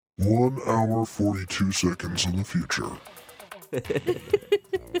1 hour 42 seconds in the future.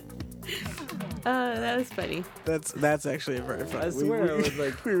 That was funny. That's actually a very funny. I swear I was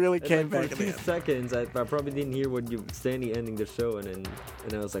like, we really came for back at the 2 end. seconds. I probably didn't hear when you Sandy ending the show, and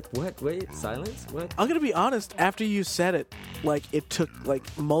I was like, what? Wait, silence? What? I'm gonna be honest. After you said it, like it took like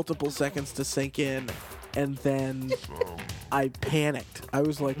multiple seconds to sink in, and then I panicked. I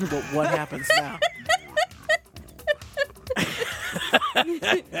was like, "What happens now?"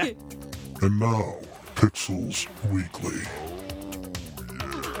 And now, Pixels Weekly.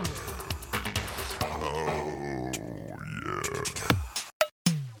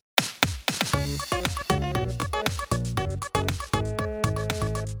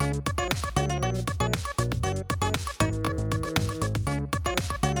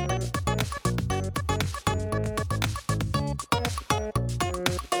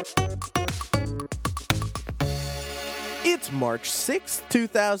 It's March 6th,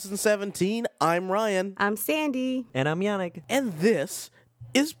 2017. I'm Ryan, I'm Sandy. And I'm Yannick. and this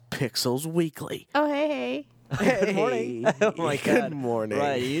is Pixels Weekly. Oh, hey. Good morning. Oh my God. Good morning.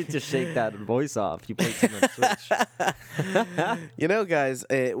 Right, you need to shake that voice off. You played too much Switch. You know, guys,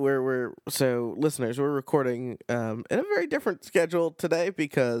 we're listeners, we're recording in a very different schedule today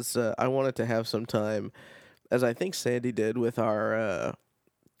because I wanted to have some time, as I think Sandy did, with our.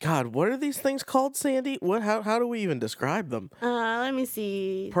 God, what are these things called, Sandy? How do we even describe them? Let me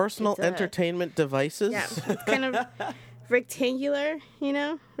see. Personal It's a- entertainment devices. Yeah, it's kind of rectangular, you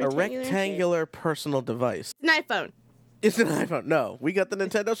know? A rectangular personal device. An iPhone. It's an iPhone. No, we got the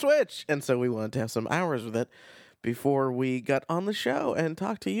Nintendo Switch, and so we wanted to have some hours with it before we got on the show and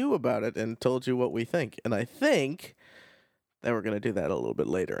talked to you about it and told you what we think. And I think that we're going to do that a little bit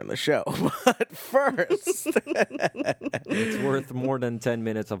later in the show. But first, It's worth more than 10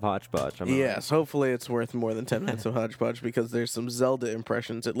 minutes of hodgepodge. yes, hopefully it's worth more than 10 minutes of hodgepodge because there's some Zelda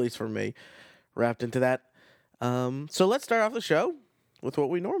impressions, at least for me, wrapped into that. So let's start off the show with what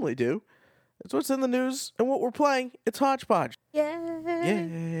we normally do. It's what's in the news and what we're playing. It's hodgepodge. Yay.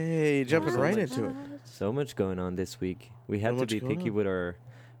 Yay! Jumping right into it. So much going on this week. We had to much be going picky on. with our.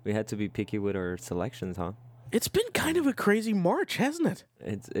 We had to be picky with our selections, huh? It's been kind of a crazy March, hasn't it?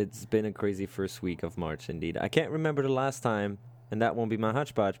 It's been a crazy first week of March, indeed. I can't remember the last time, and that won't be my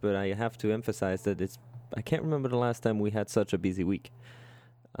hodgepodge, but I have to emphasize that I can't remember the last time we had such a busy week.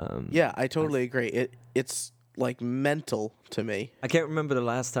 Yeah, I totally agree. It's like mental to me. I can't remember the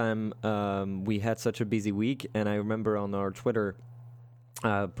last time we had such a busy week, and I remember on our Twitter,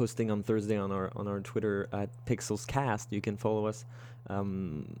 posting on Thursday on our Twitter at PixelsCast, you can follow us,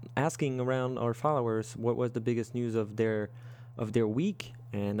 asking around our followers what was the biggest news of their week,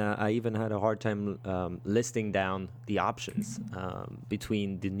 and I even had a hard time listing down the options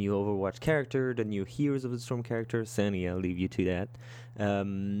between the new Overwatch character, the new Heroes of the Storm character. Sandy, I'll leave you to that.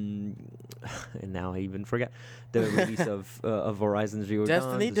 And now I even forgot the release of Horizon Zero Dawn.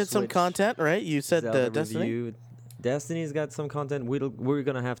 Destiny the did some Switch, content, right? You said Zelda Destiny. review. Destiny's got some content. We're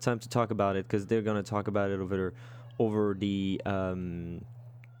gonna have time to talk about it because they're gonna talk about it over the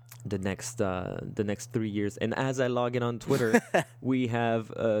next 3 years. And as I log in on Twitter, we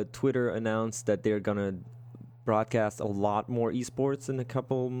have Twitter announced that they're gonna broadcast a lot more esports in a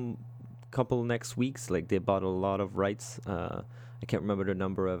couple next weeks. Like they bought a lot of rights. I can't remember the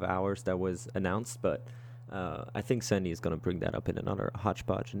number of hours that was announced, but I think Sandy is gonna bring that up in another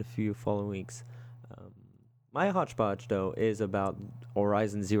hodgepodge in a few following weeks. My hodgepodge, though, is about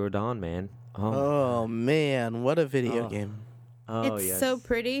Horizon Zero Dawn, man. Oh man, what a video Oh. game! Oh, It's yes. so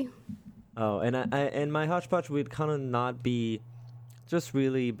pretty. Oh, and and my hodgepodge would kind of not be just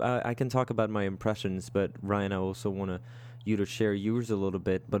really. I can talk about my impressions, but Ryan, I also want you to share yours a little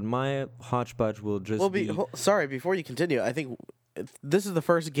bit. But my hodgepodge will just be. Sorry, before you continue, I think this is the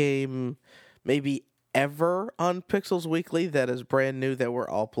first game, maybe ever on Pixels Weekly that is brand new that we're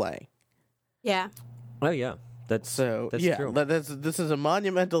all playing. Yeah. Oh yeah, that's So that's yeah, true. this is a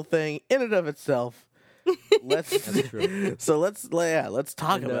monumental thing in and of itself. Let's That's true. so let's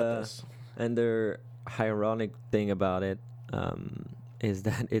talk And, about this. And the ironic thing about it is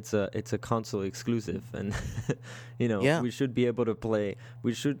that it's a console exclusive, and Yeah. we should be able to play.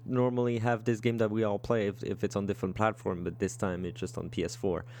 We should normally have this game that we all play if it's on different platform, but this time it's just on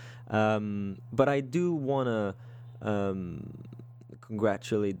PS4. But I do wanna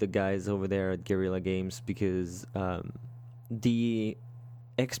congratulate the guys over there at Guerrilla Games because the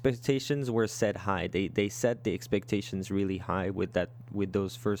expectations were set high. They set the expectations really high with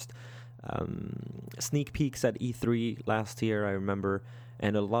those first sneak peeks at E3 last year, I remember,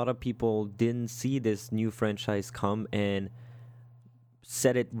 and a lot of people didn't see this new franchise come and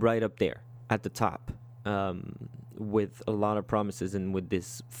set it right up there at the top with a lot of promises and with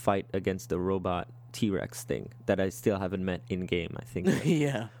this fight against the robot T-Rex thing that I still haven't met in game. I think I've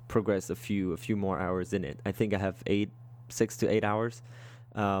Yeah. progressed a few more hours in it. I think I have 6 to 8 hours.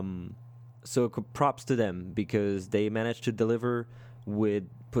 So props to them, because they managed to deliver with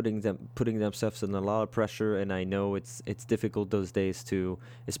putting themselves in a lot of pressure. And I know it's difficult those days to,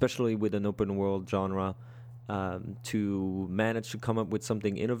 especially with an open world genre, to manage to come up with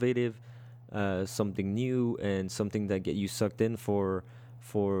something innovative, something new, and something that get you sucked in for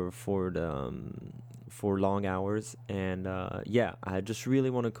long hours. And I just really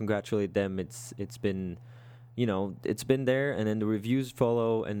want to congratulate them. It's been, it's been there, and then the reviews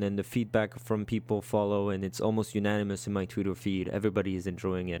follow, and then the feedback from people follow, and it's almost unanimous in my Twitter feed. Everybody is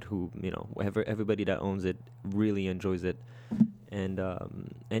enjoying it. Everybody that owns it really enjoys it, and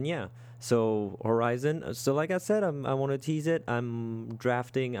yeah. So Horizon. So like I said, I want to tease it. I'm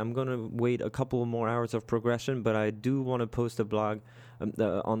drafting. I'm gonna wait a couple more hours of progression, but I do want to post a blog,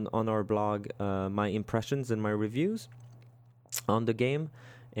 on our blog, my impressions and my reviews on the game,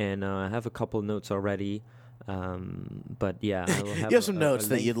 and I have a couple notes already. But yeah, I will have You have some notes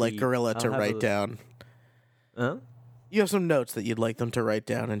that you'd like Gorilla to write down. Huh? You have some notes that you'd like them to write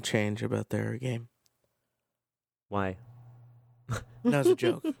down and change about their game. Why? That was a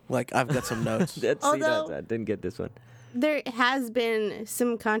joke. Like, I've got some notes. Although- I didn't get this one. There has been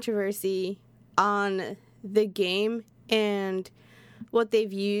some controversy on the game and what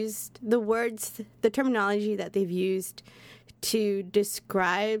they've used, the words, the terminology that they've used to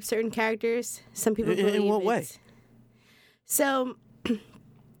describe certain characters. Some people believe In what way? it's- So,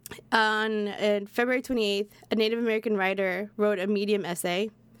 on February 28th, a Native American writer wrote a Medium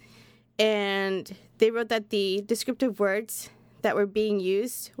essay, and they wrote that the descriptive words that were being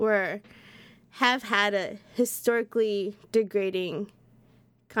used have had a historically degrading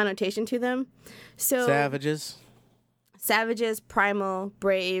connotation to them. So savages, primal,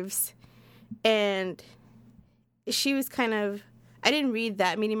 braves, and she was kind of, I didn't read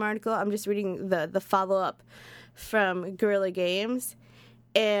that Medium article, I'm just reading the follow-up from Guerrilla Games,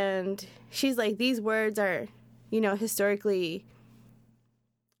 and she's like, these words are, historically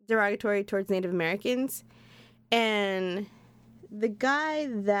derogatory towards Native Americans. And the guy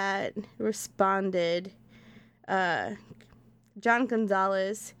that responded, John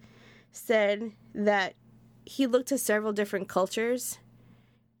Gonzalez, said that he looked to several different cultures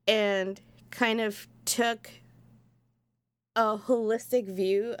and kind of took a holistic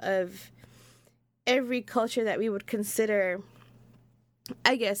view of every culture that we would consider,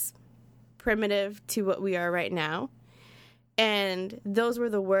 I guess, primitive to what we are right now. And those were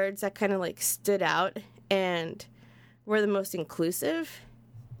the words that kind of like stood out and were the most inclusive.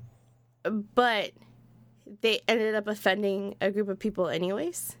 But they ended up offending a group of people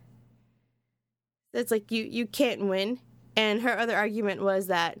anyways. It's like you can't win. And her other argument was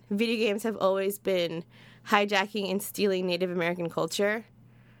that video games have always been hijacking and stealing Native American culture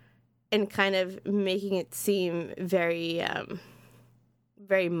and kind of making it seem very,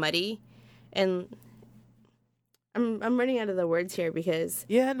 very muddy. And I'm running out of the words here because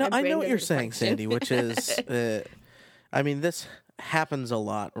Yeah, no, my I brain know what you're doesn't saying, function. Sandy, which is, this happens a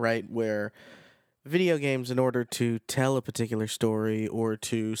lot, right? Where video games, in order to tell a particular story or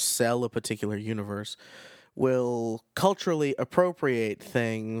to sell a particular universe, will culturally appropriate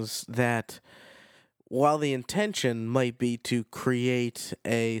things that, while the intention might be to create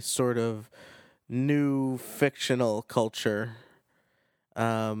a sort of new fictional culture,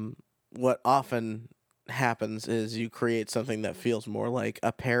 what often happens is you create something that feels more like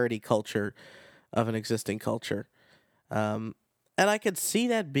a parody culture of an existing culture. And I could see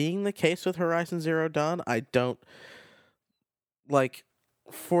that being the case with Horizon Zero Dawn. I don't,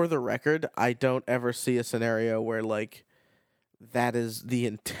 for the record, I don't ever see a scenario where, that is the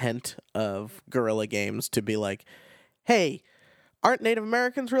intent of Guerrilla Games, to be like, hey, aren't Native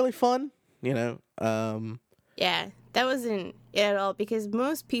Americans really fun? Yeah, that wasn't it at all, because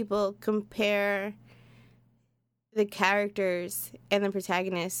most people compare the characters and the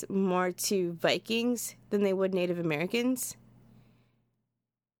protagonists more to Vikings than they would Native Americans.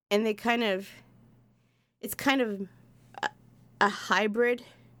 And it's kind of a hybrid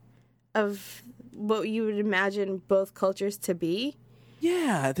of what you would imagine both cultures to be.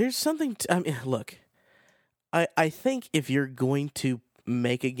 Yeah, there's something look, I think if you're going to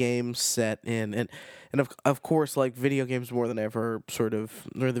make a game set in, and of course, video games more than ever, or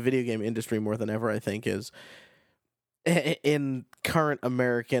the video game industry more than ever, I think, is in current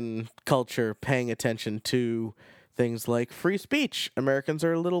American culture paying attention to things like free speech. Americans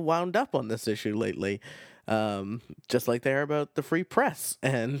are a little wound up on this issue lately. just like they are about the free press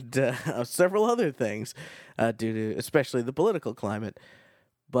and several other things, due to especially the political climate.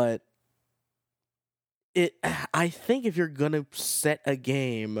 But I think if you're gonna set a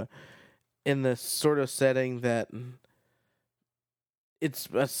game in the sort of setting that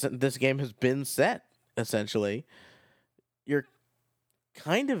this game has been set, essentially, you're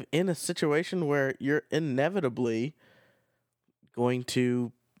kind of in a situation where you're inevitably going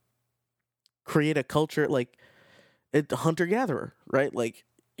to create a culture like hunter-gatherer, right? Like,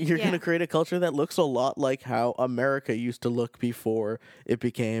 you're going to create a culture that looks a lot like how America used to look before it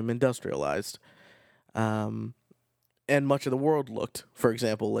became industrialized. And much of the world looked, for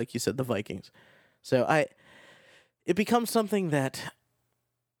example, like you said, the Vikings. So it becomes something that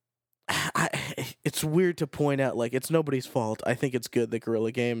it's weird to point out, like, it's nobody's fault. I think it's good that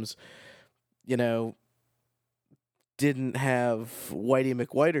Guerrilla Games, didn't have Whitey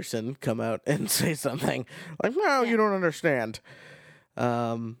McWhiterson come out and say something like, no, you don't understand.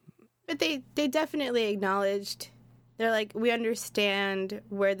 But they definitely acknowledged, they're like, we understand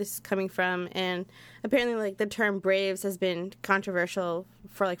where this is coming from, and apparently, like, the term Braves has been controversial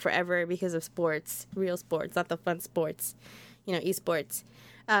for, like, forever because of sports, real sports, not the fun sports, esports.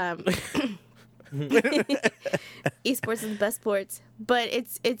 Esports is the best sports, but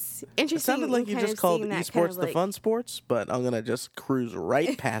it's interesting. It sounded like you just called esports the fun sports, but I'm gonna just cruise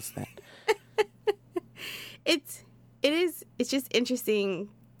right past that. It's just interesting,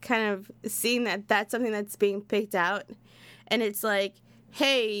 kind of seeing that that's something that's being picked out, and it's like,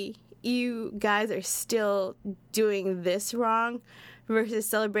 hey, you guys are still doing this wrong, versus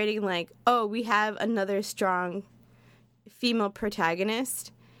celebrating like, oh, we have another strong female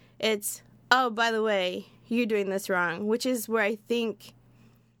protagonist. It's, oh, by the way, you're doing this wrong, which is where I think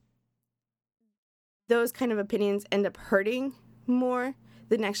those kind of opinions end up hurting more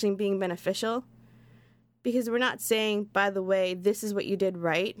than actually being beneficial. Because we're not saying, by the way, this is what you did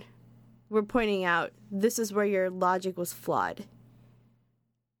right. We're pointing out, this is where your logic was flawed.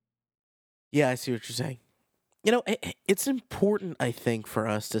 Yeah, I see what you're saying. It's important, I think, for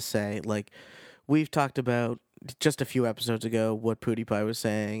us to say, like, we've talked about just a few episodes ago what PewDiePie was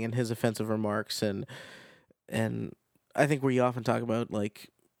saying and his offensive remarks, and I think we often talk about, like,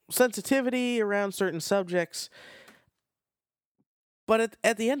 sensitivity around certain subjects. But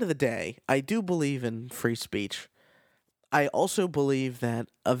at the end of the day, I do believe in free speech. I also believe that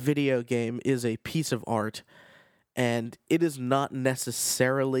a video game is a piece of art, and it is not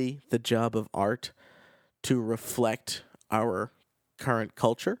necessarily the job of art to reflect our current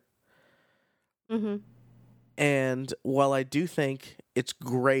culture. Mm-hmm. And while I do think it's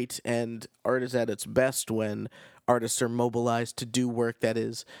great and art is at its best when artists are mobilized to do work that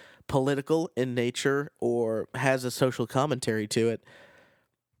is political in nature or has a social commentary to it,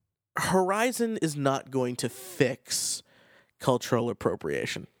 Horizon is not going to fix cultural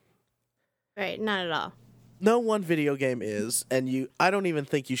appropriation. Right, not at all. No one video game is, and I don't even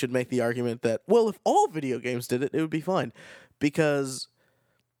think you should make the argument that, well, if all video games did it, it would be fine, because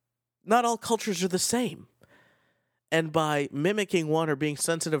not all cultures are the same. And by mimicking one or being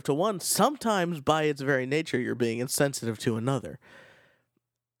sensitive to one, sometimes by its very nature, you're being insensitive to another.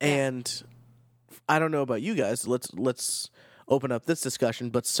 And I don't know about you guys. Let's open up this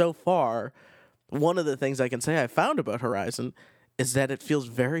discussion. But so far, one of the things I can say I found about Horizon is that it feels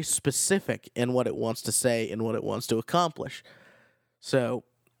very specific in what it wants to say and what it wants to accomplish. So,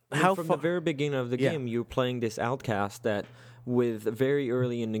 from the very beginning of the game, you're playing this outcast that, with very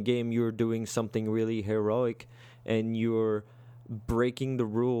early in the game, you're doing something really heroic, and you're breaking the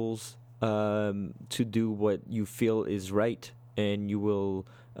rules to do what you feel is right. And you will,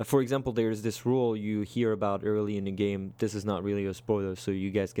 for example, there's this rule you hear about early in the game. This is not really a spoiler, so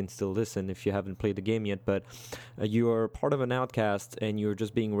you guys can still listen if you haven't played the game yet. But you are part of an outcast, and you're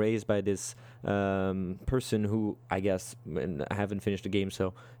just being raised by this person who, I guess, and I haven't finished the game,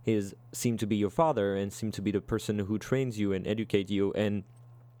 so seemed to be your father and seemed to be the person who trains you and educates you. And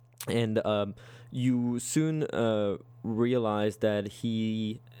you soon realize that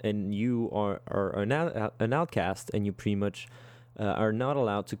he and you are an outcast, and you pretty much are not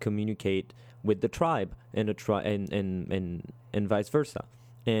allowed to communicate with the tribe and and vice versa.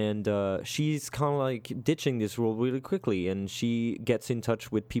 And she's kind of like ditching this rule really quickly, and she gets in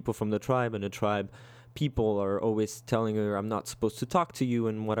touch with people from the tribe, and the tribe people are always telling her, I'm not supposed to talk to you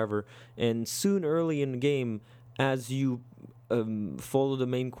and whatever. And soon, early in the game, as you follow the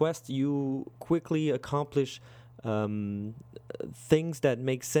main quest, you quickly accomplish things that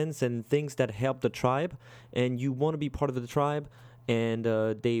make sense and things that help the tribe, and you want to be part of the tribe, and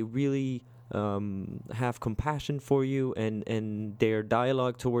they really have compassion for you, and their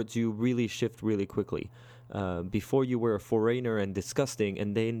dialogue towards you really shift really quickly. Before you were a foreigner and disgusting,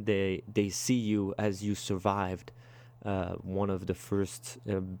 and then they see you as you survived one of the first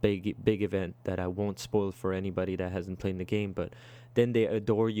big event that I won't spoil for anybody that hasn't played the game, but then they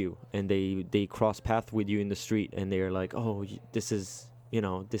adore you, and they cross path with you in the street, and they're like, oh, this is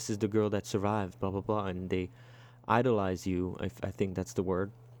the girl that survived, blah blah blah, and they idolize you. I think that's the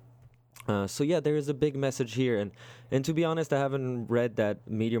word. So yeah, there is a big message here, and to be honest, I haven't read that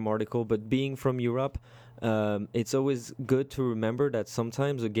Medium article, but being from Europe, it's always good to remember that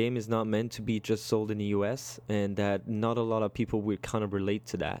sometimes a game is not meant to be just sold in the US, and that not a lot of people will kind of relate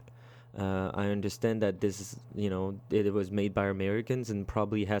to that. I understand that this is, it was made by Americans and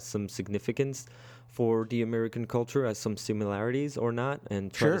probably has some significance for the American culture, has some similarities or not,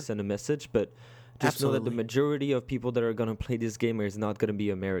 and try to send a message, but just know that the majority of people that are going to play this game is not going to be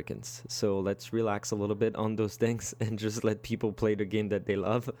Americans. So let's relax a little bit on those things and just let people play the game that they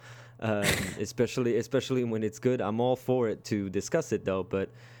love, especially when it's good. I'm all for it to discuss it, though, but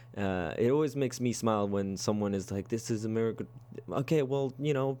it always makes me smile when someone is like, this is America. Okay, well,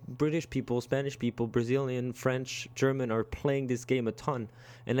 British people, Spanish people, Brazilian, French, German are playing this game a ton,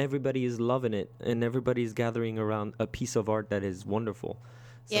 and everybody is loving it, and everybody is gathering around a piece of art that is wonderful.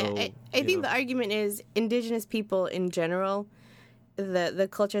 Yeah, So, I think the argument is indigenous people in general, the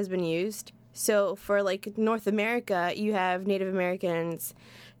culture has been used. So for like North America, you have Native Americans,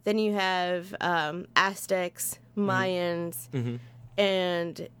 then you have Aztecs, Mayans,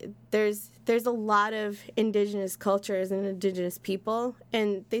 and there's a lot of indigenous cultures and indigenous people,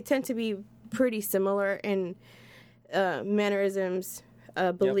 and they tend to be pretty similar in mannerisms,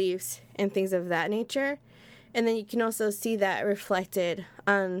 beliefs, and things of that nature. And then you can also see that reflected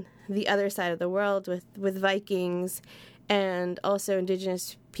on the other side of the world with Vikings and also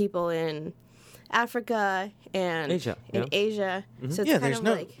indigenous people in Africa and Asia, Asia. So it's kind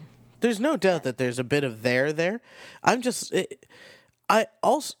of there's no doubt that there's a bit of there. I'm trying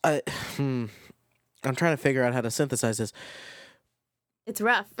to figure out how to synthesize this. It's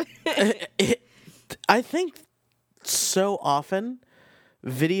rough. I think so often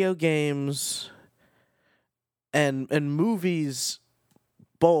video games and movies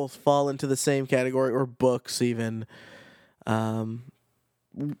both fall into the same category, or books even.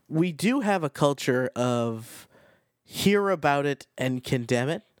 We do have a culture of hear about it and condemn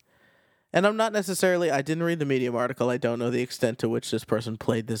it. And I'm not necessarily, I didn't read the Medium article, I don't know the extent to which this person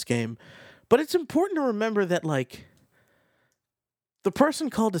played this game. But it's important to remember that, like, the person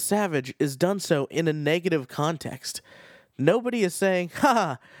called a savage is done so in a negative context. Nobody is saying,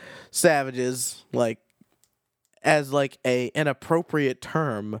 ha, savages, like, as like an appropriate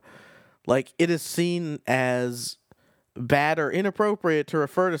term. Like, it is seen as bad or inappropriate to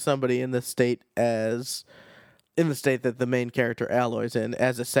refer to somebody in the state that the main character Aloy's in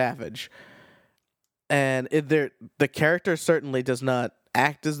as a savage. And the character certainly does not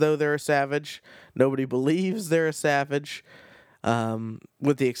act as though they're a savage. Nobody believes they're a savage,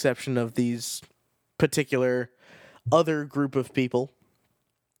 with the exception of these particular other group of people.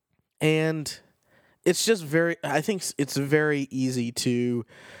 And it's just I think it's very easy to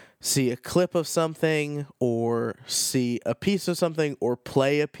see a clip of something or see a piece of something or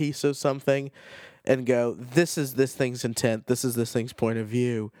play a piece of something and go, this is this thing's intent, this is this thing's point of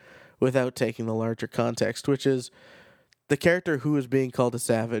view, without taking the larger context, which is the character who is being called a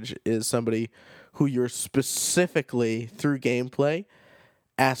savage is somebody who you're specifically, through gameplay,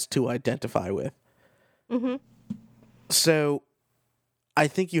 asked to identify with. Mm-hmm. So I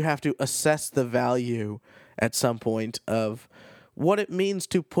think you have to assess the value at some point of what it means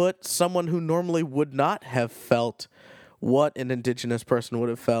to put someone who normally would not have felt what an indigenous person would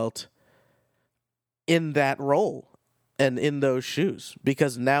have felt in that role and in those shoes.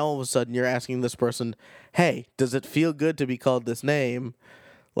 Because now all of a sudden you're asking this person, hey, does it feel good to be called this name?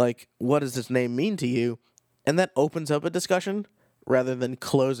 Like, what does this name mean to you? And that opens up a discussion rather than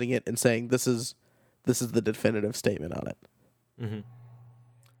closing it and saying this is the definitive statement on it. Mm-hmm.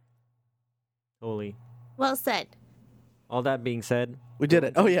 Totally. Well said. All that being said, we did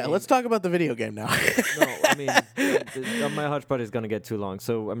it. Oh yeah, let's talk about the video game now. No, I mean, my hodgepodge is gonna get too long,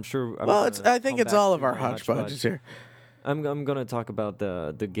 so I'm sure. I think it's all of our hodgepodges here. I'm gonna talk about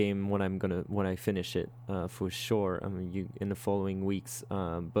the game when I finish it for sure. I mean, in the following weeks.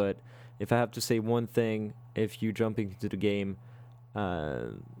 But if I have to say one thing, if you jump into the game,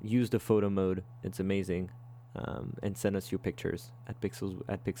 use the photo mode. It's amazing, and send us your pictures at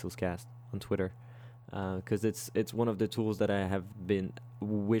PixelsCast on Twitter, because it's one of the tools that I have been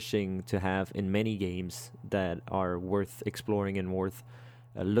wishing to have in many games that are worth exploring and worth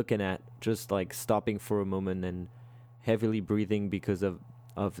looking at, just like stopping for a moment and heavily breathing because of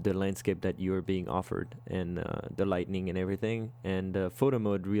the landscape that you're being offered, and the lightning and everything. And photo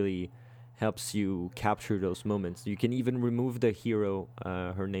mode really helps you capture those moments. You can even remove the hero.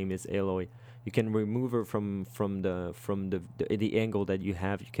 Her name is Aloy. You can remove her from the angle that you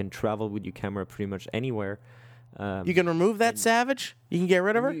have. You can travel with your camera pretty much anywhere. You can remove that savage? You can get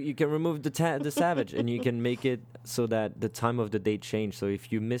rid of her? You can remove the savage, and you can make it so that the time of the day change. So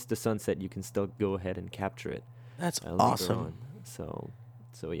if you miss the sunset, you can still go ahead and capture it. That's later awesome. on. So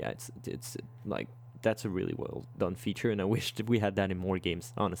yeah, it's like, that's a really well done feature, and I wish that we had that in more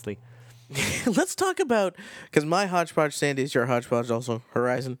games, honestly. Let's talk about, because my hodgepodge, Sandy, is your hodgepodge also,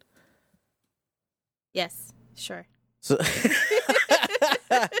 Horizon. Yes, sure. So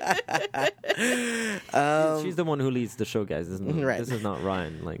She's the one who leads the show, guys. Right. This is not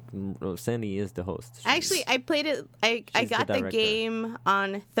Ryan. Like, Sandy is the host. Actually, I played it. I got the game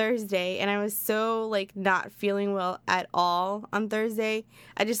on Thursday, and I was so like not feeling well at all on Thursday.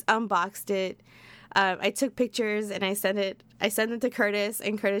 I just unboxed it. I took pictures and I sent it to Curtis,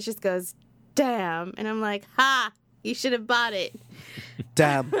 and Curtis just goes, "Damn!" And I'm like, "Ha! You should have bought it."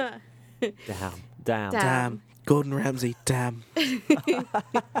 Damn. Damn. Gordon Ramsay, damn.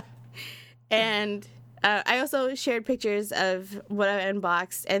 And I also shared pictures of what I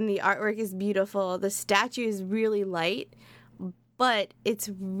unboxed, and the artwork is beautiful. The statue is really light, but it's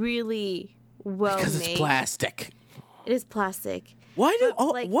really well made. Because it's plastic. It is plastic. Why do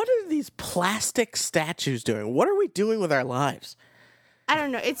like- what are these plastic statues doing? What are we doing with our lives? I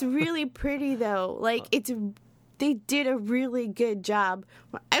don't know. It's really pretty though. Like they did a really good job.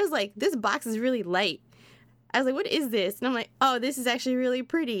 I was like, this box is really light. I was like, what is this? And I'm like, oh, this is actually really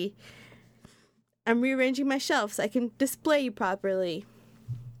pretty. I'm rearranging my shelf so I can display you properly.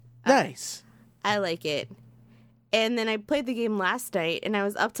 Nice. I like it. And then I played the game last night, and I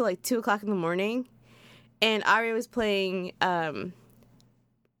was up till like 2 o'clock in the morning. And Ari was playing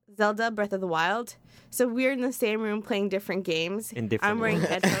Zelda Breath of the Wild. So we're in the same room playing different games. In different I'm wearing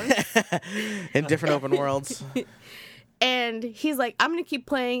headphones. In different open worlds. And he's like, I'm going to keep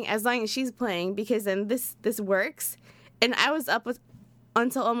playing as long as she's playing, because then this works. And I was up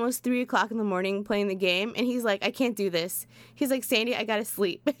until almost 3 o'clock in the morning playing the game. And he's like, I can't do this. He's like, Sandy, I got to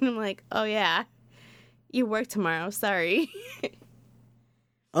sleep. And I'm like, oh, yeah. You work tomorrow. Sorry.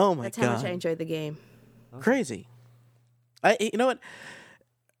 Oh, my That's God. how much I enjoyed the game. Crazy. You know what?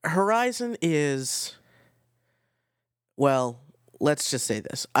 Horizon is, well, let's just say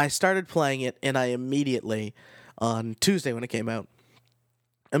this. I started playing it, and I immediately, on Tuesday when it came out,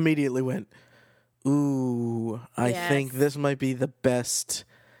 immediately went, ooh, I Yes. think this might be the best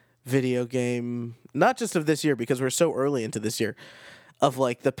video game, not just of this year, because we're so early into this year, of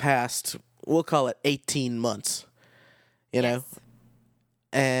like the past, we'll call it 18 months, you know? Yes.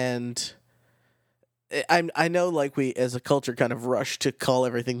 And I know, like, we as a culture kind of rush to call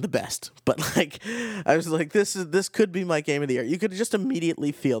everything the best, but like I was like, this could be my game of the year. You could just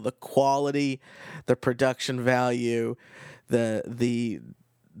immediately feel the quality, the production value, the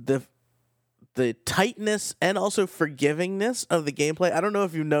tightness, and also forgivingness of the gameplay. I don't know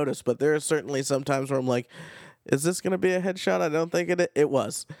if you noticed, but there are certainly some times where I'm like, is this going to be a headshot? I don't think it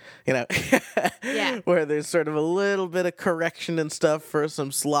was, you know. Yeah. Where there's sort of a little bit of correction and stuff for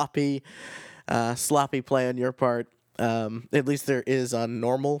some sloppy play on your part. At least there is on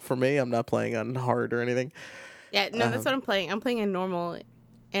normal for me. I'm not playing on hard or anything. Yeah, no, that's what I'm playing. I'm playing in normal,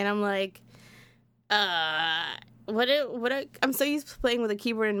 and I'm like, I'm so used to playing with a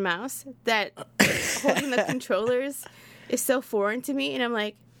keyboard and mouse that holding the controllers is so foreign to me, and I'm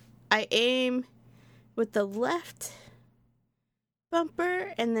like, I aim with the left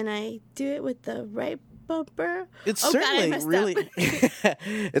bumper, and then I do it with the right bumper. It's Oh, God, I certainly messed really, up.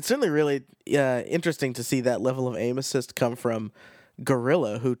 it's certainly really interesting to see that level of aim assist come from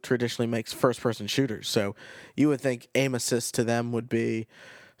Guerrilla, who traditionally makes first-person shooters. So you would think aim assist to them would be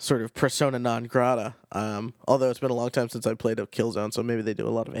sort of persona non grata. Although it's been a long time since I played a Killzone, so maybe they do a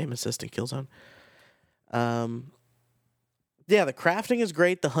lot of aim assist in Killzone. Yeah, the crafting is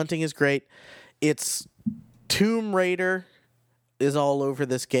great. The hunting is great. It's Tomb Raider is all over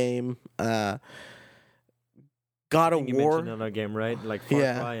this game. God I of think you War. mentioned another game, right? Like Far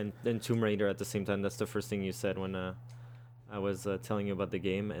Yeah. Cry and Tomb Raider at the same time. That's the first thing you said when I was telling you about the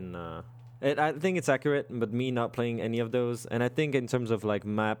game, and I think it's accurate. But me not playing any of those, and I think in terms of like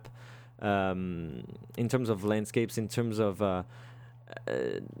map, in terms of landscapes, in terms of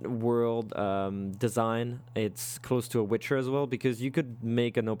world design, it's close to a Witcher as well, because you could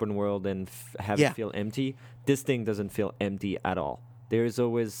make an open world and have Yeah. it feel empty. This thing doesn't feel empty at all. There's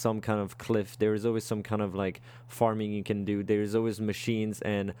always some kind of cliff. There's always some kind of like farming you can do. There's always machines,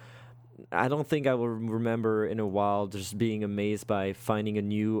 and I don't think I will remember in a while just being amazed by finding a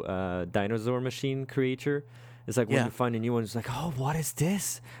new dinosaur machine creature. It's like when you find a new one, it's like, oh, what is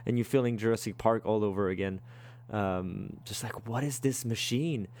this? And you're feeling Jurassic Park all over again. Just like, what is this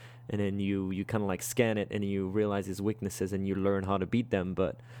machine? And then you kind of like scan it and you realize its weaknesses and you learn how to beat them.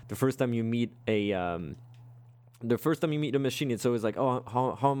 But the first time you meet a machine, it's always like, oh,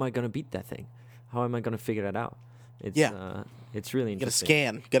 how am I gonna beat that thing? How am I gonna figure that out? It's really interesting. You gotta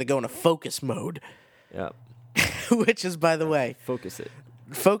scan. Gotta go into focus mode. Yeah. Which is, by the way, focus it.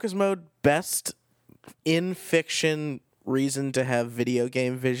 Focus mode, best in fiction reason to have video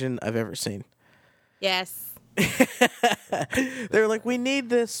game vision I've ever seen. Yes. They're like, we need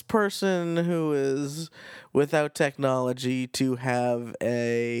this person who is without technology to have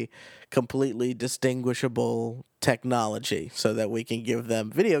a completely distinguishable technology so that we can give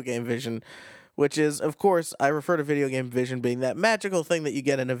them video game vision, which is, of course, I refer to video game vision being that magical thing that you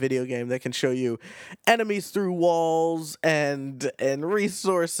get in a video game that can show you enemies through walls and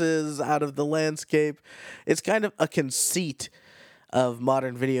resources out of the landscape. It's kind of a conceit of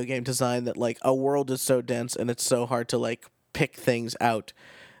modern video game design that, like, a world is so dense and it's so hard to, like, pick things out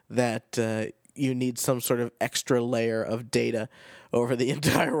that you need some sort of extra layer of data over the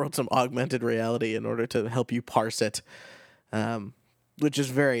entire world, some augmented reality, in order to help you parse it, which is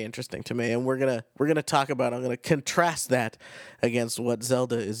very interesting to me. And we're gonna talk about. I'm gonna contrast that against what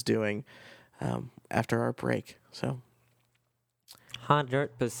Zelda is doing after our break. So,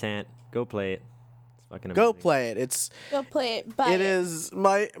 100%, go play it. It's fucking amazing. Go play it. Go play it. Buy it. It is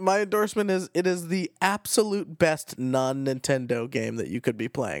my endorsement is it is the absolute best non-Nintendo game that you could be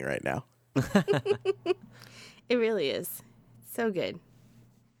playing right now. It really is. So good.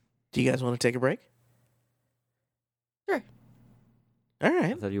 Do you guys want to take a break? Sure. All I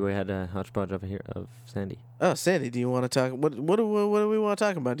right. thought you had a hodgepodge over here of Sandy. Oh, Sandy, do you want to talk? What do we want to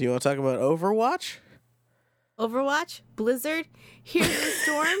talk about? Do you want to talk about Overwatch? Overwatch? Blizzard? Here's the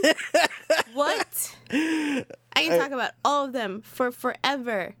Storm? What? I can talk about all of them for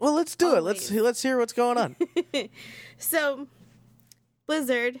forever. Well, let's do Always. it. Let's hear what's going on. So,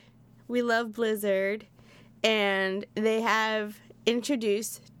 Blizzard, we love Blizzard, and they have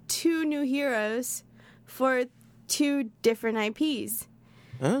introduced 2 new heroes for 2 different IPs.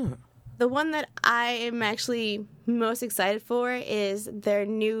 Oh. The one that I am actually most excited for is their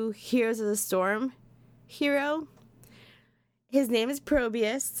new Heroes of the Storm hero. His name is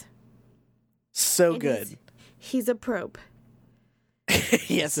Probius. So and good. He's a probe.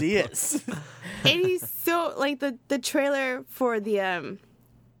 Yes, he is. And he's so, like, the trailer for the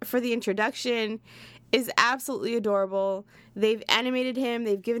introduction is absolutely adorable. They've animated him.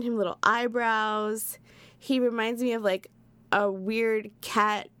 They've given him little eyebrows. He reminds me of, like, a weird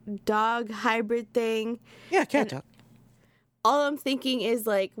cat-dog hybrid thing. Yeah, cat dog. All I'm thinking is,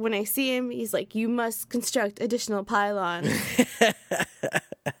 like, when I see him, he's like, you must construct additional pylons.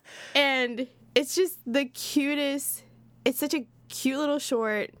 And it's just the cutest. It's such a cute little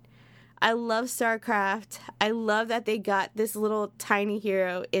short. I love StarCraft. I love that they got this little tiny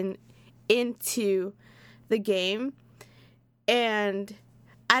hero into the game. And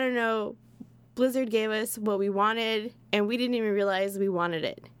I don't know, Blizzard gave us what we wanted, and we didn't even realize we wanted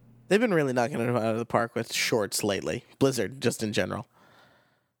it. They've been really knocking it out of the park with shorts lately. Blizzard, just in general.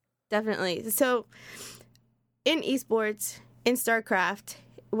 Definitely. So, in esports, in StarCraft,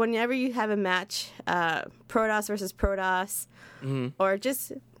 whenever you have a match, Protoss versus Protoss, or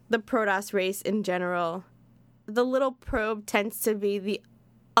just the Protoss race in general, the little probe tends to be the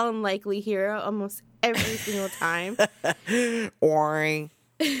unlikely hero almost every single time. Oing.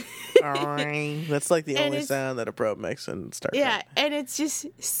 Oing. That's like the only sound that a probe makes in StarCraft. Yeah, and it's just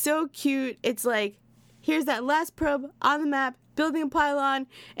so cute. It's like, here's that last probe on the map, building a pylon,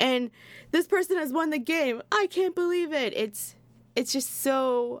 and this person has won the game. I can't believe it. It's just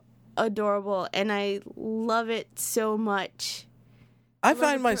so adorable, and I love it so much. I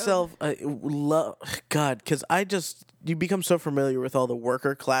find myself, because you become so familiar with all the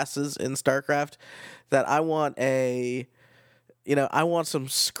worker classes in StarCraft that I want some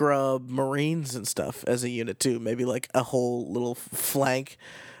scrub Marines and stuff as a unit too. Maybe like a whole little flank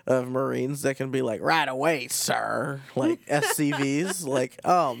of Marines that can be like, right away, sir. Like SCVs. Like,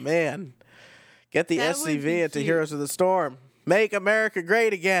 oh man. Get the That would SCV be into cute. Heroes of the Storm. Make America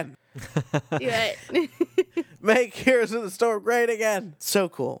great again. Yeah. Make Heroes of the Storm great again. So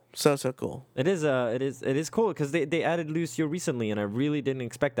cool. So cool. It is cool because they added Lucio recently, and I really didn't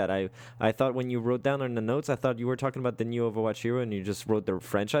expect that. I thought when you wrote down on the notes, I thought you were talking about the new Overwatch hero, and you just wrote the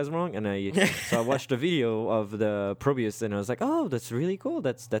franchise wrong. And so I watched a video of the Probius, and I was like, oh, that's really cool.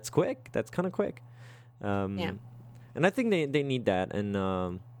 That's quick. That's kind of quick. Yeah. And I think they need that,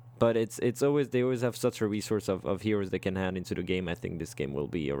 and but it's always they always have such a resource of heroes they can add into the game. I think this game will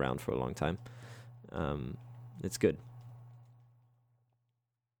be around for a long time. It's good.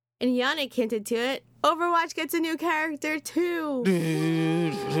 And Yannick hinted to it. Overwatch gets a new character too.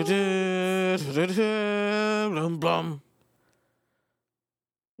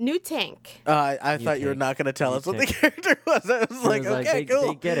 New tank. I New thought you were tank. not going to tell New us what the tank. character was. I was like, okay, cool.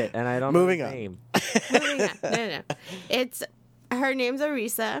 They get it, and I don't Moving know on. the name. Moving on. No. It's her name's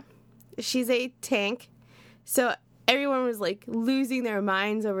Orisa. She's a tank. So everyone was like losing their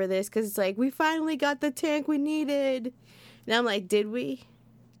minds over this because it's like, we finally got the tank we needed. And I'm like, did we?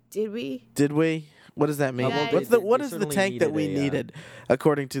 Did we? Did we? What does that mean? Yeah, What they is the certainly tank that we needed a, needed,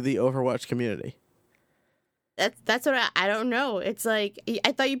 according to the Overwatch community? That's what I don't know. It's like,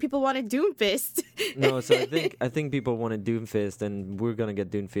 I thought you people wanted Doomfist. No, so I think people wanted Doomfist, and we're gonna get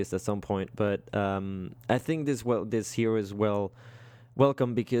Doomfist at some point. But I think this hero is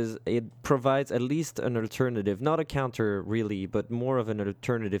welcome because it provides at least an alternative, not a counter really, but more of an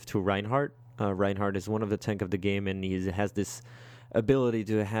alternative to Reinhardt. Reinhardt is one of the tank of the game, and he has this ability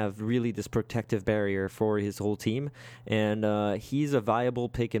to have really this protective barrier for his whole team, and he's a viable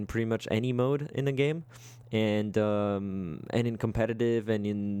pick in pretty much any mode in the game. And in competitive,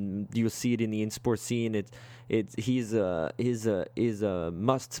 and you'll see it in the in-sport scene. He's a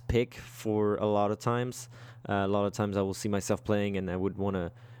must pick for a lot of times. A lot of times I will see myself playing, and I would want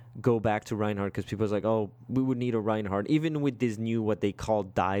to go back to Reinhardt because people are like, oh, we would need a Reinhardt. Even with this new what they call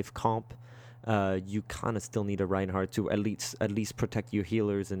dive comp, you kind of still need a Reinhardt to at least protect your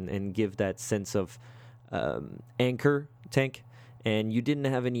healers and give that sense of anchor tank. And you didn't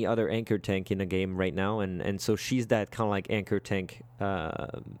have any other anchor tank in the game right now, and so she's that kind of like anchor tank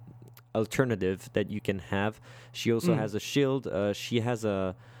alternative that you can have. She also has a shield. She has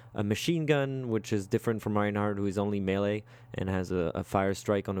a machine gun, which is different from Reinhardt, who is only melee and has a fire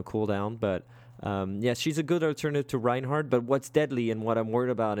strike on a cooldown. But yeah, she's a good alternative to Reinhardt. But what's deadly and what I'm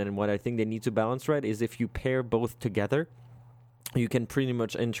worried about and what I think they need to balance right is if you pair both together, you can pretty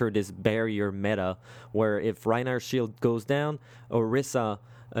much enter this barrier meta where if Reinhardt's shield goes down, Orisa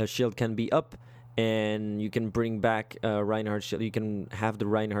shield can be up, and you can bring back Reinhardt's shield. You can have the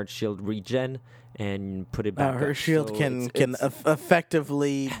Reinhardt shield regen and put it back. Her up. shield So can it's-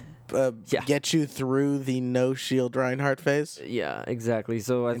 effectively Yeah. get you through the no shield Reinhardt phase. Yeah, exactly.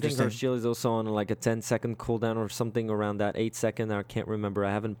 So I think her Interesting. shield is also on like a 10-second cooldown or something around that 8-second. I can't remember.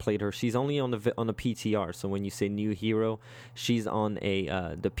 I haven't played her. She's only on the PTR. So when you say new hero, she's on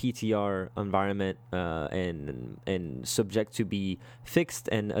the PTR environment and subject to be fixed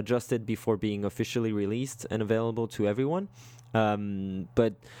and adjusted before being officially released and available to everyone.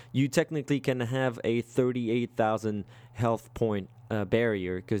 But you technically can have a 38,000 health point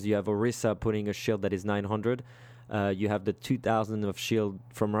barrier because you have Orisa putting a shield that is 900. You have the 2,000 of shield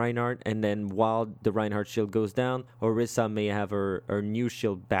from Reinhardt, and then while the Reinhardt shield goes down, Orisa may have her new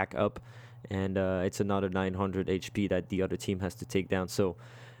shield back up, and it's another 900 HP that the other team has to take down. So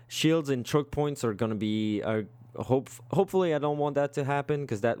shields and choke points are going to be... Hopefully I don't want that to happen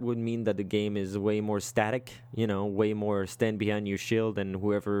because that would mean that the game is way more static, way more stand behind your shield and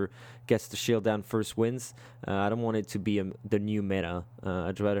whoever gets the shield down first wins. I don't want it to be the new meta.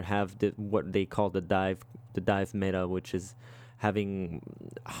 I'd rather have what they call the dive meta, which is having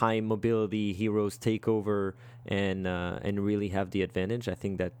high mobility heroes take over and really have the advantage. I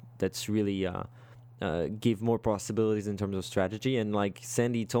think that's really give more possibilities in terms of strategy. And like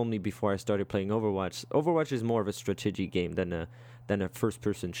Sandy told me before I started playing Overwatch is more of a strategy game than a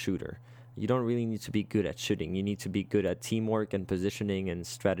first-person shooter. You don't really need to be good at shooting. You need to be good at teamwork and positioning and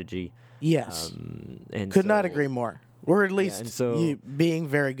strategy. Yes. And Could not so- agree more. Or at least and so- you being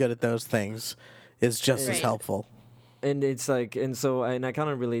very good at those things is just as Right. helpful. And it's like, and I kind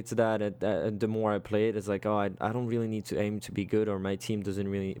of relate to that. The more I play it, it's like, oh, I don't really need to aim to be good, or my team doesn't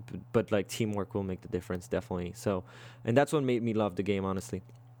really. But like teamwork will make the difference, definitely. So, and that's what made me love the game, honestly.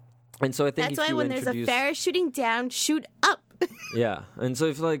 And so I think That's if why you when there's a introduce- Pharah shooting down, shoot up. yeah, and so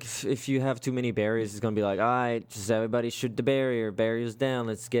if you have too many barriers, it's gonna be like, all right, just everybody shoot the barriers down,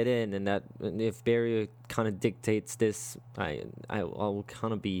 let's get in. And if barrier kind of dictates this, I'll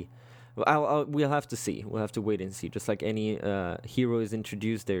kind of be. We'll have to see. We'll have to wait and see. Just like any hero is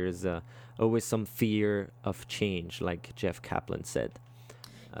introduced, there is always some fear of change, like Jeff Kaplan said.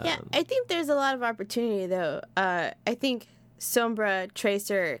 Yeah, I think there's a lot of opportunity though. I think Sombra,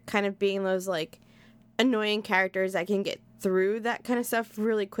 Tracer, kind of being those like annoying characters that can get through that kind of stuff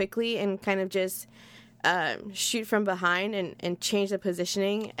really quickly and kind of just shoot from behind and change the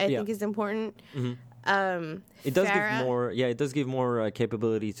positioning. I think is important. Mm-hmm. It does Pharah, give more. Yeah, it does give more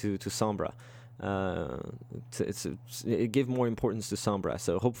capability to Sombra. It give more importance to Sombra.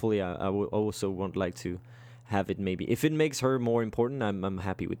 So hopefully, I would also want like to have it. Maybe if it makes her more important, I'm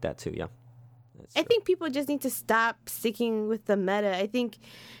happy with that too. Yeah. I think people just need to stop sticking with the meta. I think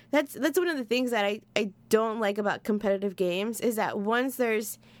that's one of the things that I don't like about competitive games is that once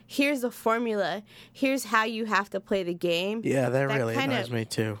here's the formula, here's how you have to play the game. Yeah, that really annoys me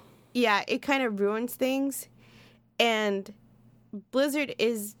too. Yeah, it kind of ruins things. And Blizzard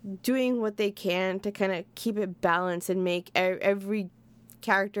is doing what they can to kind of keep it balanced and make every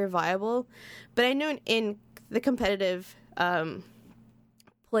character viable. But I know in the competitive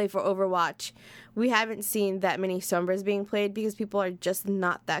play for Overwatch, we haven't seen that many Sombras being played because people are just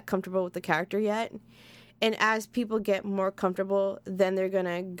not that comfortable with the character yet. And as people get more comfortable, then they're going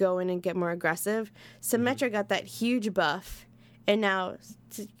to go in and get more aggressive. Symmetra got that huge buff, and now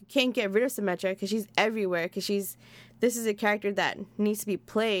you can't get rid of Symmetra because she's everywhere, because this is a character that needs to be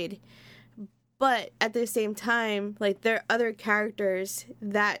played. But at the same time, like, there are other characters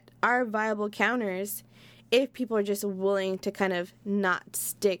that are viable counters if people are just willing to kind of not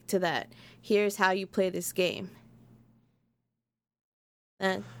stick to that. Here's how you play this game.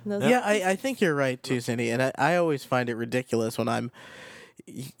 I think you're right too, Cindy. And I always find it ridiculous when I'm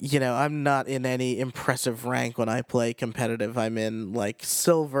not in any impressive rank when I play competitive. I'm in like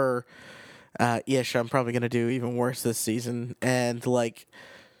silver ish. I'm probably going to do even worse this season. And like,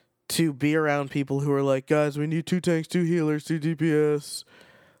 to be around people who are like, guys, we need 2 tanks, 2 healers, 2 DPS.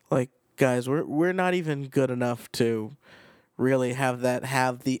 Like, guys, we're not even good enough to really have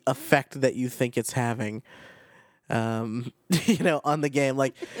the effect that you think it's having. On the game.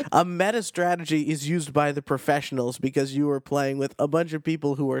 Like, a meta strategy is used by the professionals because you are playing with a bunch of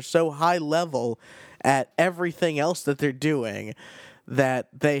people who are so high level at everything else that they're doing that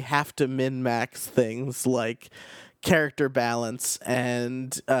they have to min-max things like character balance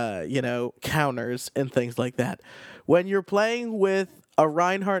and, counters and things like that. When you're playing with a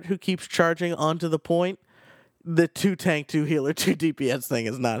Reinhardt who keeps charging onto the point, the 2 tank, 2 healer, 2 DPS thing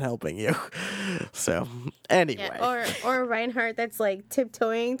is not helping you. So, anyway. Yeah, or a Reinhardt that's like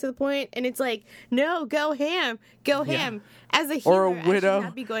tiptoeing to the point, and it's like, no, go ham. As a healer, or a Widow. I should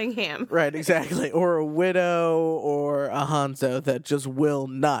not be going ham. Right, exactly. Or a Widow or a Hanzo that just will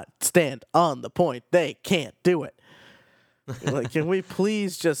not stand on the point. They can't do it. Like, can we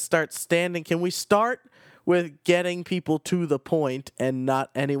please just start standing? Can we start with getting people to the point and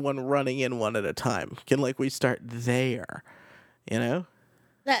not anyone running in one at a time? Can we start there?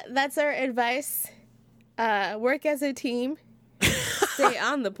 That's our advice. Work as a team. Stay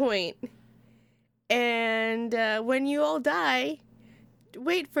on the point. And when you all die,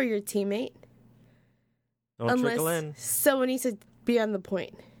 wait for your teammate. Don't trickle in. Unless someone needs to be on the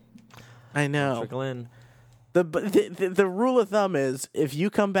point. I know. Don't trickle in. The rule of thumb is, if you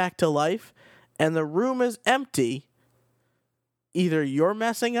come back to life and the room is empty, either you're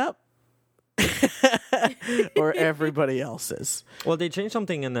messing up or everybody else is. Well, they changed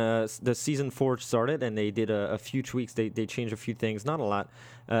something in the season 4 started, and they did a few tweaks. They changed a few things, not a lot,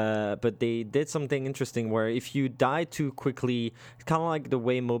 but they did something interesting where if you die too quickly, it's kind of like the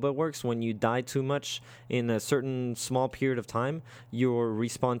way MOBA works. When you die too much in a certain small period of time, your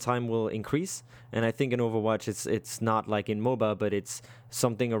respawn time will increase. And I think in Overwatch, it's not like in MOBA, but it's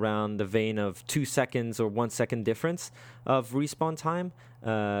something around the vein of 2 seconds or 1 second difference of respawn time.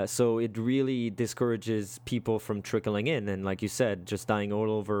 So it really discourages people from trickling in. And like you said, just dying all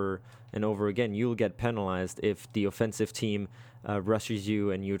over and over again, you'll get penalized if the offensive team rushes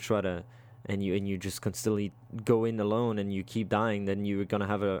you and you try to, and you just constantly go in alone and you keep dying. Then you're gonna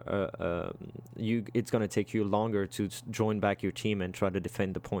have it's gonna take you longer to join back your team and try to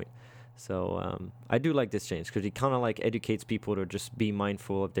defend the point. So I do like this change because it kind of like educates people to just be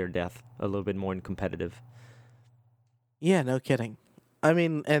mindful of their death a little bit more and competitive. Yeah, no kidding. I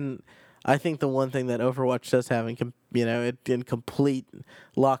mean, and I think the one thing that Overwatch does have in complete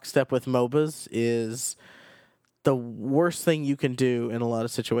lockstep with MOBAs is the worst thing you can do in a lot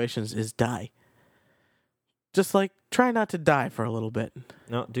of situations is die. Just like, try not to die for a little bit.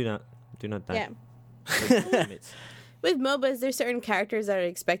 No, do not die. Yeah. With MOBAs, there's certain characters that are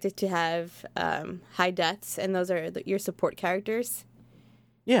expected to have high deaths, and those are your support characters.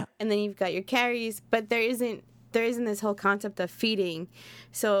 Yeah. And then you've got your carries, but there isn't there isn't this whole concept of feeding.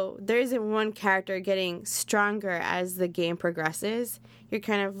 So there isn't one character getting stronger as the game progresses. You're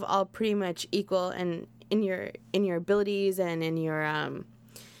kind of all pretty much equal and in your abilities and in your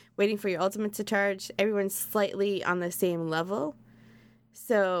waiting for your ultimate to charge. Everyone's slightly on the same level.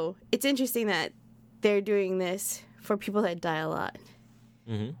 So it's interesting that they're doing this for people that die a lot.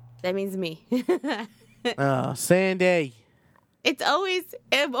 Mm-hmm. That means me. Oh, Sandy. I'm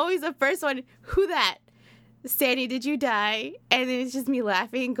always the first one. Who that? Sandy, did you die? And then it's just me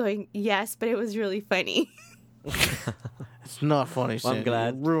laughing, going, yes, but it was really funny. It's not funny, Well, Sandy. I'm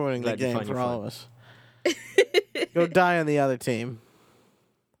glad. You're ruining the Glad you game find for it all fun. of us. Go die on the other team.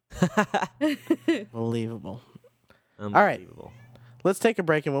 Unbelievable. Unbelievable. Let's take a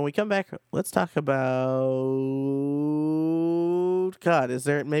break, and when we come back, let's talk about... God,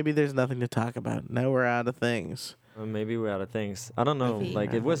 maybe there's nothing to talk about. Now we're out of things. Maybe we're out of things. I don't know. Maybe.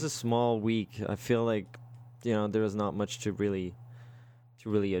 Like, it was a small week. I feel like, there was not much to really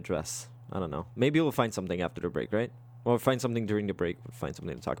address. I don't know. Maybe we'll find something after the break, right? Or find something during the break. We'll find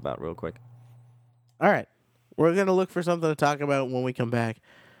something to talk about real quick. All right. We're going to look for something to talk about when we come back.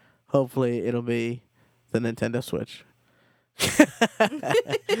 Hopefully, it'll be the Nintendo Switch.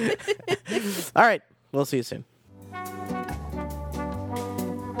 All right. We'll see you soon.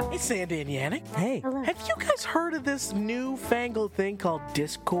 Hey, Sandy and Yannick. Hey. Have you guys heard of this newfangled thing called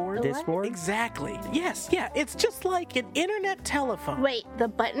Discord? Discord? Exactly. Yes. Yeah. It's just like an internet telephone. Wait, the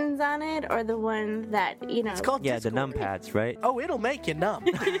buttons on it or the one that, It's called Yeah, the Discord. numpads, right? Oh, it'll make you numb.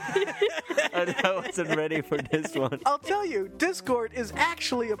 I wasn't ready for this one. I'll tell you, Discord is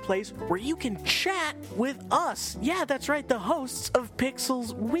actually a place where you can chat with us. Yeah, that's right, the hosts of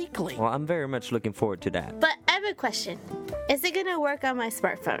Pixels Weekly. Well, I'm very much looking forward to that. But I have a question. Is it going to work on my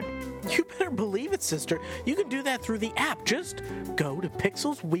smartphone? You better believe it, sister. You can do that through the app. Just go to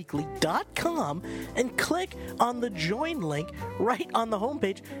pixelsweekly.com and click on the join link right on the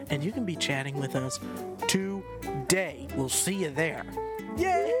homepage, and you can be chatting with us today. We'll see you there.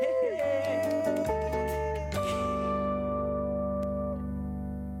 Yay!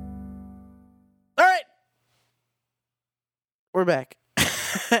 All right. We're back.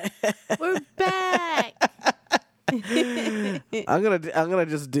 We're back. I'm gonna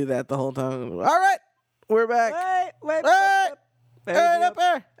just do that the whole time. All right, we're back. Wait, Hey, up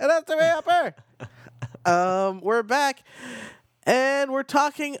there, and that's the way up there. We're back, and we're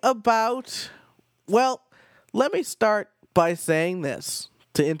talking about. Well, let me start by saying this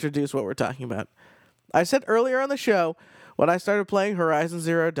to introduce what we're talking about. I said earlier on the show when I started playing Horizon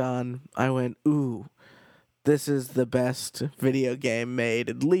Zero Dawn, I went, "Ooh, this is the best video game made,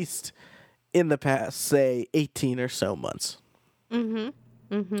 at least in the past, say, 18 or so months." And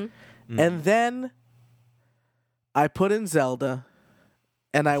then I put in Zelda,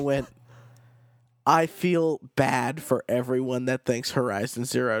 and I went, I feel bad for everyone that thinks Horizon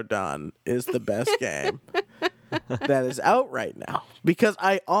Zero Dawn is the best game that is out right now. Because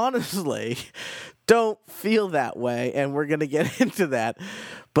I honestly don't feel that way, and we're going to get into that.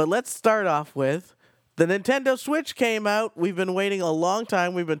 But let's start off with the Nintendo Switch came out. We've been waiting a long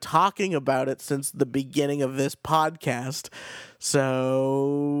time. We've been talking about it since the beginning of this podcast.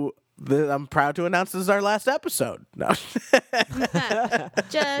 So I'm proud to announce this is our last episode. No.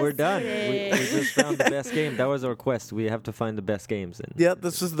 We're done. We kidding. just found the best game. That was our quest. We have to find the best games. And Yep,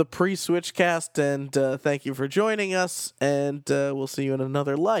 this is the pre-Switch cast, and thank you for joining us, and we'll see you in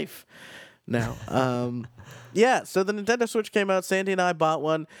another life. Now, yeah, so the Nintendo Switch came out. Sandy and I bought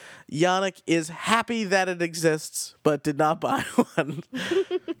one. Yannick is happy that it exists, but did not buy one.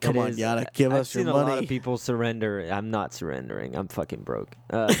 Come on, Yannick, give us your I've seen a lot money. of people surrender. I'm not surrendering. I'm fucking broke.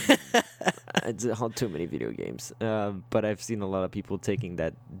 It's too many video games. But I've seen a lot of people taking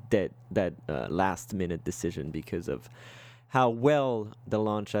that last minute decision because of how well the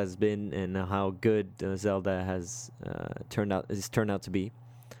launch has been and how good Zelda has turned out to be.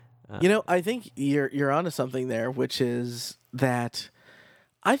 You know, I think you're onto something there, which is that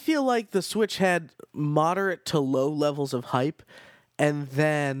I feel like the Switch had moderate to low levels of hype, and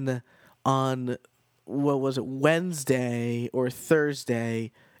then on what was it, Wednesday or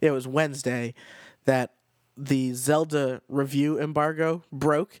Thursday? It was Wednesday that the Zelda review embargo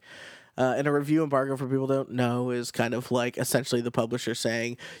broke. And a review embargo, for people who don't know, is kind of like essentially the publisher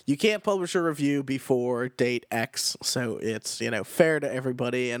saying you can't publish a review before date X. So it's, fair to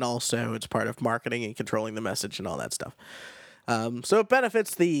everybody, and also it's part of marketing and controlling the message and all that stuff. So it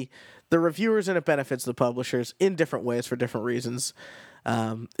benefits the reviewers and it benefits the publishers in different ways for different reasons.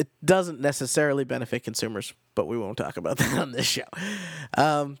 It doesn't necessarily benefit consumers, but we won't talk about that on this show.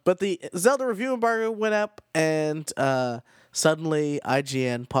 But the Zelda review embargo went up, and suddenly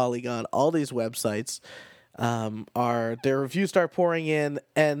IGN, Polygon, all these websites their reviews start pouring in,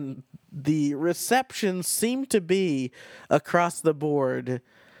 and the reception seemed to be across the board.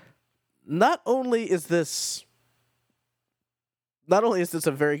 Not only is this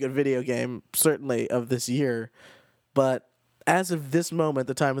a very good video game, certainly of this year, but as of this moment,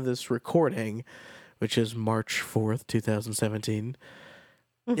 the time of this recording, which is March 4th, 2017,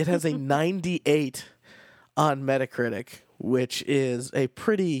 it has a 98 on Metacritic, which is a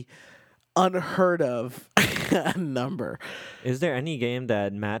pretty unheard of number. Is there any game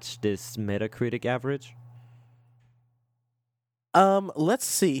that matched this Metacritic average? Let's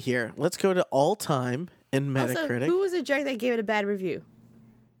see here. Let's go to all time in Metacritic. Also, who was a jerk that gave it a bad review?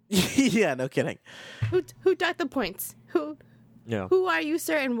 Yeah, no kidding. Who docked the points? Who are you,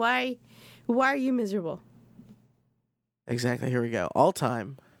 sir, and why are you miserable? Exactly. Here we go. All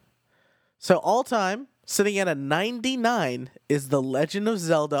time. So all time, sitting at a 99, is The Legend of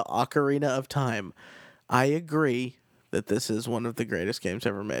Zelda: Ocarina of Time. I agree that this is one of the greatest games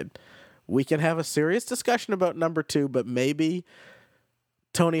ever made. We can have a serious discussion about number 2, but maybe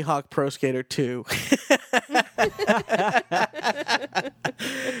Tony Hawk Pro Skater 2.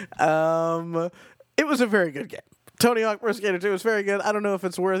 It was a very good game. Tony Hawk Pro Skater 2 is very good. I don't know if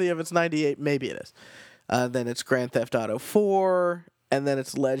it's worthy of its 98. Maybe it is. Then it's Grand Theft Auto 4, and then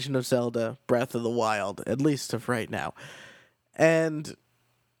it's Legend of Zelda Breath of the Wild, at least of right now. And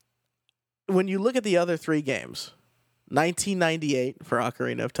when you look at the other 3 games, 1998 for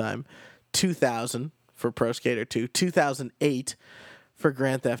Ocarina of Time, 2000 for Pro Skater 2, 2008 for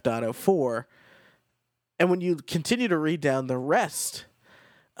Grand Theft Auto 4, and when you continue to read down the rest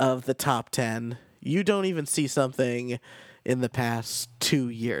of the top 10, you don't even see something in the past 2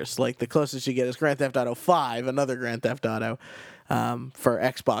 years. Like, the closest you get is Grand Theft Auto 5, another Grand Theft Auto for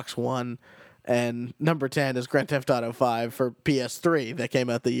Xbox One, and number 10 is Grand Theft Auto 5 for PS3 that came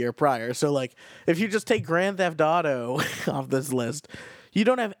out the year prior. So, like, if you just take Grand Theft Auto off this list, you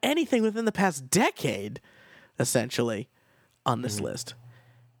don't have anything within the past decade, essentially, on this list.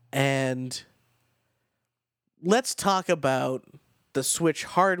 And let's talk about the Switch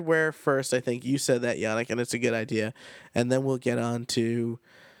hardware first. I think you said that, Yannick, and it's a good idea. And then we'll get on to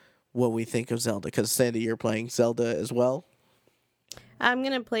what we think of Zelda, because, Sandy, you're playing Zelda as well. I'm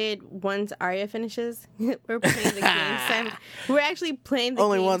going to play it once Arya finishes. We're playing the game. We're actually playing the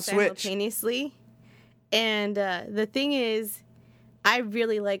Only game one Switch. simultaneously. And the thing is, I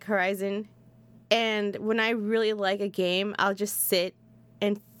really like Horizon. And when I really like a game, I'll just sit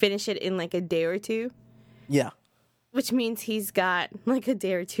and finish it in like a day or two. Yeah. Which means he's got like a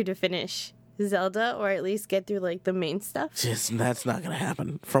day or two to finish Zelda, or at least get through like the main stuff. That's not going to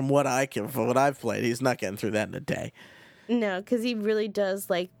happen. From what I've played, he's not getting through that in a day. No, because he really does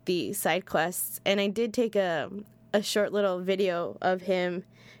like the side quests. And I did take a short little video of him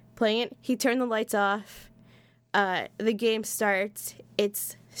playing it. He turned the lights off. The game starts.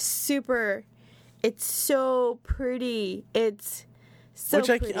 It's so pretty. It's so Which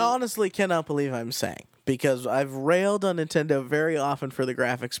pretty. I honestly cannot believe I'm saying, because I've railed on Nintendo very often for the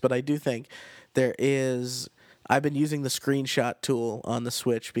graphics, but I do think I've been using the screenshot tool on the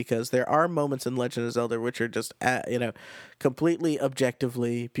Switch, because there are moments in Legend of Zelda which are just, completely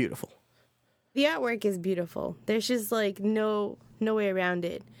objectively beautiful. The artwork is beautiful. There's just like no way around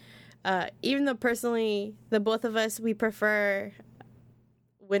it. Even though personally, the both of us, we prefer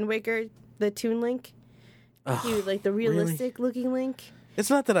Wind Waker, the Toon Link, to like the realistic looking Link. It's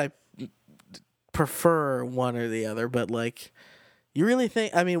not that I prefer one or the other, but like, you really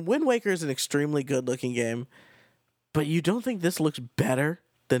think, Wind Waker is an extremely good looking game, but you don't think this looks better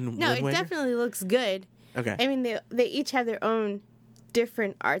than No, Wind Waker? it definitely looks good. Okay. I mean, they each have their own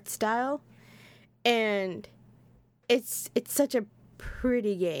different art style, and it's such a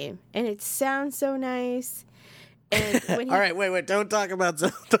pretty game, and it sounds so nice. And when All right, wait, don't talk about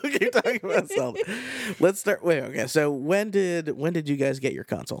Zelda. Don't keep talking about Zelda. Let's start. Okay. So when did you guys get your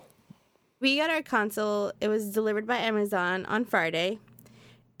console? We got our console. It was delivered by Amazon on Friday,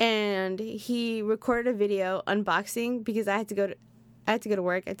 and he recorded a video unboxing because I had to go to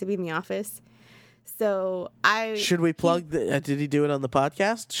work. I had to be in the office. So should we plug? Did he do it on the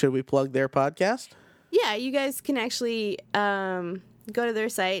podcast? Should we plug their podcast? Yeah, you guys can actually go to their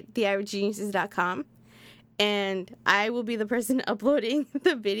site, theaveragegeniuses.com, and I will be the person uploading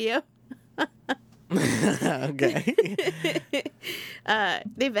the video. Okay.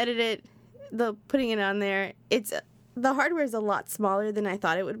 They've edited putting it on there. The hardware is a lot smaller than I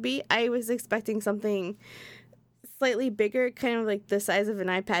thought it would be. I was expecting something slightly bigger, kind of like the size of an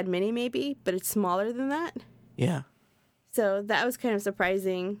iPad mini maybe, but it's smaller than that. Yeah. So that was kind of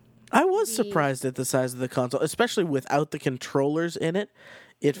surprising. I was surprised at the size of the console, especially without the controllers in it.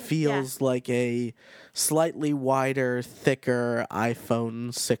 It feels like a slightly wider, thicker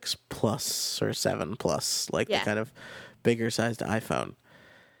iPhone 6 Plus or 7 Plus, like the kind of bigger sized iPhone.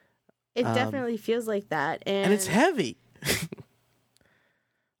 It definitely feels like that. And it's heavy.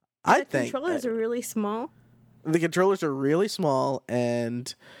 The controllers are really small. The controllers are really small,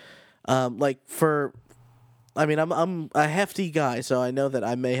 and I'm a hefty guy, so I know that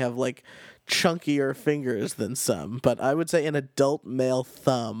I may have like chunkier fingers than some, but I would say an adult male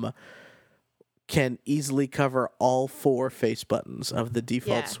thumb can easily cover all 4 face buttons of the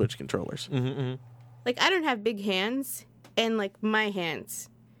default Switch controllers. Like, I don't have big hands, and like my hands.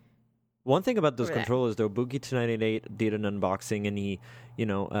 One thing about those controllers, though, Boogie298 did an unboxing, and he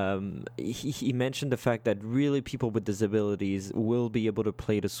mentioned the fact that really people with disabilities will be able to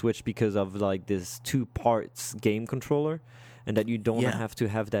play the Switch because of like this 2 parts game controller, and that you don't have to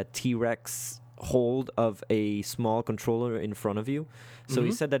have that T-Rex hold of a small controller in front of you. So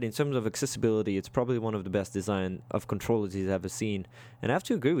he said that in terms of accessibility, it's probably one of the best design of controllers he's ever seen. And I have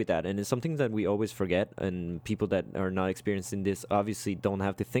to agree with that. And it's something that we always forget. And people that are not experienced in this obviously don't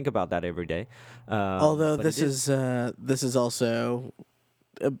have to think about that every day. Although this is also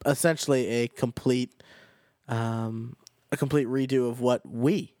essentially a complete redo of what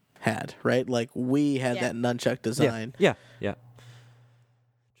we had, right? Like we had that nunchuck design. Yeah.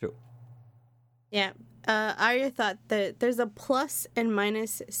 True. Yeah. Arya thought that there's a plus and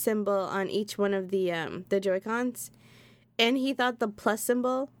minus symbol on each one of the Joy-Cons, and he thought the plus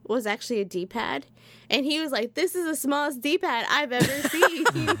symbol was actually a D-pad, and he was like, "This is the smallest D-pad I've ever seen."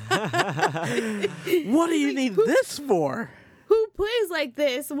 What do you need this for? Who plays like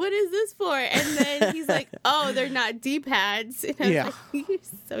this? What is this for? And then he's like, "Oh, they're not D-pads." And I was like, "You're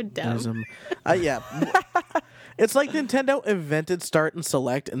so dumb." It's like Nintendo invented Start and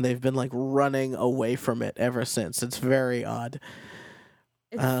Select, and they've been like running away from it ever since. It's very odd.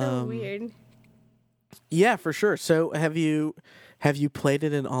 It's so weird. Yeah, for sure. So have you played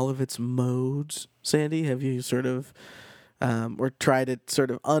it in all of its modes, Sandy? Have you sort of or tried it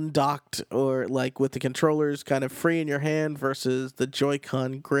sort of undocked, or like with the controllers kind of free in your hand versus the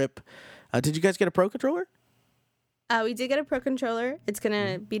Joy-Con grip? Did you guys get a Pro controller? We did get a Pro controller. It's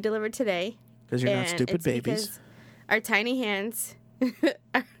gonna be delivered today. Because you're not stupid babies. Our tiny hands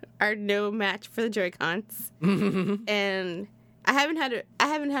are no match for the Joy-Cons, and I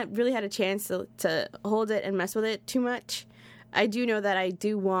haven't really had a chance to hold it and mess with it too much. I do know that I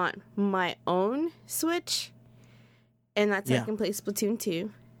do want my own Switch, and that's so I can play Splatoon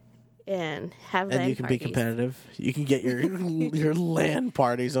 2 and have LAN and you can parties. be competitive. You can get your your LAN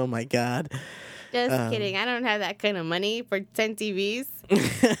parties. Oh my god! Just kidding. I don't have that kind of money for 10 TVs.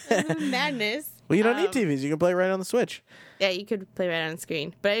 Madness. Well, you don't need TVs. You can play right on the Switch. Yeah, you could play right on the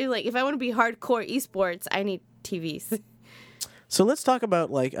screen. But if I want to be hardcore esports, I need TVs. So let's talk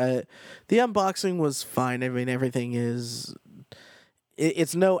about the unboxing was fine. I mean, everything is.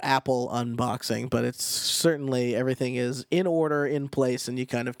 It's no Apple unboxing, but it's certainly everything is in order, in place, and you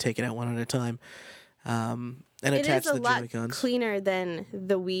kind of take it out one at a time, and attach the Joy-Cons. It is a lot cleaner than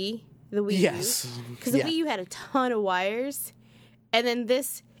the Wii. The Wii U. Because the Wii U had a ton of wires, and then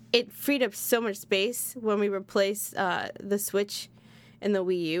it freed up so much space when we replaced the Switch and the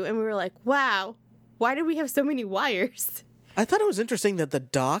Wii U, and we were like, wow, why do we have so many wires? I thought it was interesting that the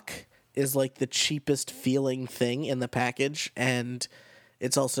dock is like the cheapest feeling thing in the package, and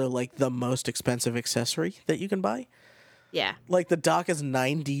it's also like the most expensive accessory that you can buy. Yeah. Like the dock is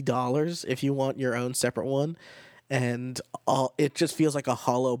 $90 if you want your own separate one. And it just feels like a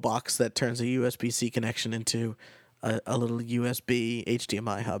hollow box that turns a USB-C connection into a little USB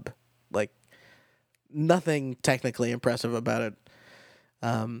HDMI hub. Like, nothing technically impressive about it.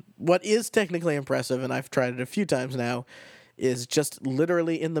 What is technically impressive, and I've tried it a few times now, is just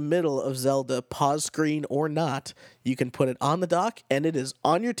literally in the middle of Zelda, pause screen or not, you can put it on the dock, and it is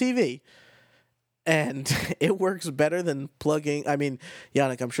on your TV. And it works better than plugging. I mean,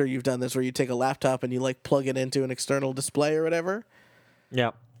 Yannick, I'm sure you've done this where you take a laptop and you like plug it into an external display or whatever.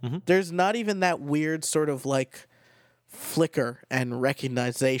 Yeah. Mm-hmm. There's not even that weird sort of like flicker and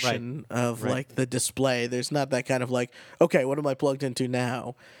recognition of like the display. There's not that kind of like, okay, what am I plugged into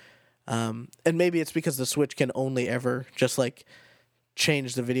now? And maybe it's because the Switch can only ever just like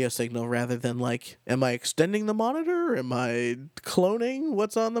change the video signal rather than like, am I extending the monitor? Am I cloning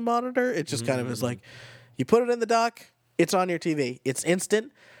what's on the monitor? It just kind of is like, you put it in the dock, it's on your TV. It's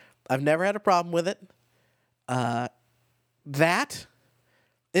instant. I've never had a problem with it. That,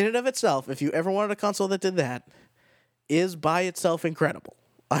 in and of itself, if you ever wanted a console that did that, is by itself incredible.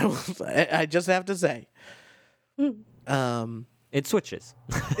 I just have to say. It switches.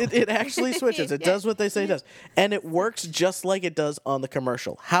 It actually switches. It does what they say it does. And it works just like it does on the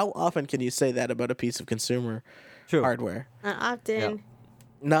commercial. How often can you say that about a piece of consumer True. hardware? Not often.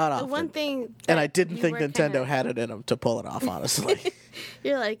 Not The often. one thing, And I that didn't you think were Nintendo kinda- had it in them to pull it off, honestly.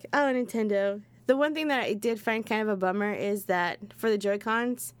 You're like, oh, Nintendo. The one thing that I did find kind of a bummer is that for the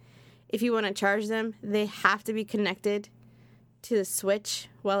Joy-Cons, if you want to charge them, they have to be connected to the Switch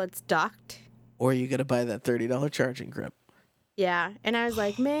while it's docked. Or you got to buy that $30 charging grip. Yeah, and I was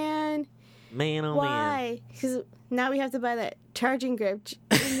like, man, Man, oh man. why? Because now we have to buy that charging grip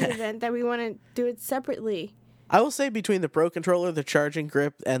in the event that we want to do it separately. I will say between the Pro Controller, the charging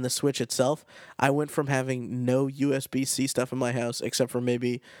grip, and the Switch itself, I went from having no USB-C stuff in my house, except for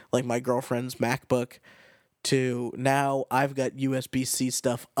maybe like my girlfriend's MacBook, to now I've got USB-C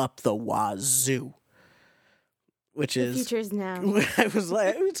stuff up the wazoo. Which The is future is now. I was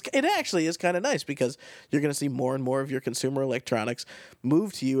like, it actually is kind of nice because you're going to see more and more of your consumer electronics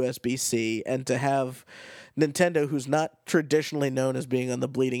move to USB-C, and to have Nintendo, who's not traditionally known as being on the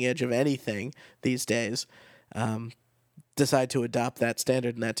bleeding edge of anything these days, decide to adopt that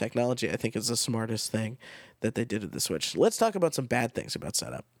standard and that technology, I think is the smartest thing that they did with the Switch. Let's talk about some bad things about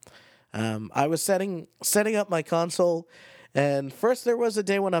setup. I was setting up my console. And first, there was a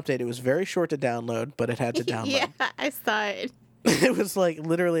day one update. It was very short to download, but it had to download. Yeah, I saw it. It was like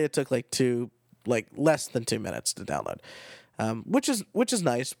literally, it took like less than 2 minutes to download, which is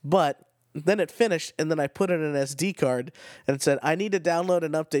nice. But then it finished, and then I put in an SD card, and it said I need to download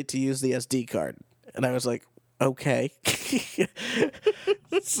an update to use the SD card, and I was like, okay.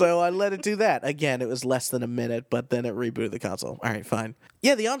 So I let it do that. Again, it was less than a minute, but then it rebooted the console. All right, fine.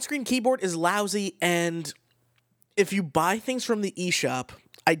 Yeah, the on-screen keyboard is lousy, and if you buy things from the eShop,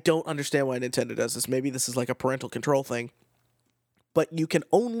 I don't understand why Nintendo does this. Maybe this is like a parental control thing. But you can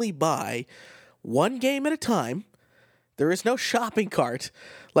only buy one game at a time. There is no shopping cart.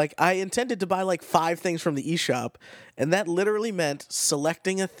 Like, I intended to buy like 5 things from the eShop, and that literally meant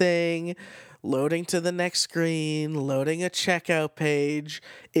selecting a thing, loading to the next screen, loading a checkout page.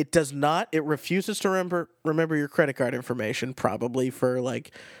 It refuses to remember your credit card information, probably for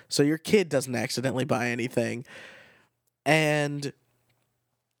like, so your kid doesn't accidentally buy anything. And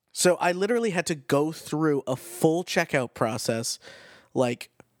so I literally had to go through a full checkout process like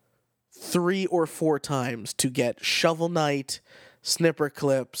 3 or 4 times to get Shovel Knight, Snipper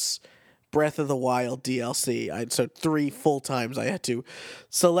Clips, Breath of the Wild DLC. So 3 full times I had to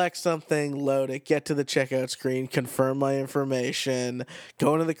select something, load it, get to the checkout screen, confirm my information,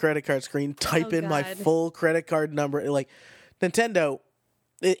 go into the credit card screen, type in my God. full credit card number. Like, Nintendo,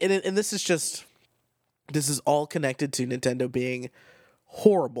 and this is all connected to Nintendo being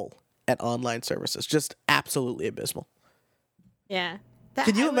horrible at online services. Just absolutely abysmal. Yeah.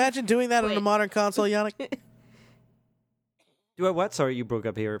 Can you imagine doing that on a wait. modern console, Yannick? Do I what? Sorry, you broke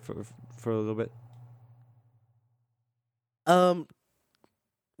up here for a little bit.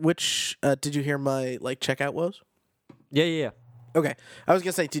 Which did you hear my like checkout woes? Yeah. Okay, I was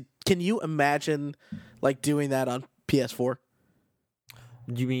gonna say, can you imagine like doing that on PS4?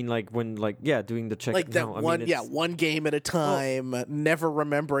 You mean like when doing the check? Like that No, I mean, it's- one game at a time, never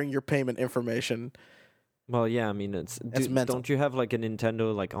remembering your payment information. Well, yeah, I mean, That's mental. don't you have like a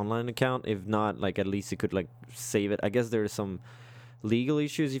Nintendo like online account? If not, like at least you could like save it. I guess there's some legal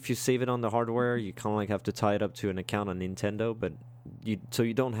issues if you save it on the hardware. You kind of like have to tie it up to an account on Nintendo, but you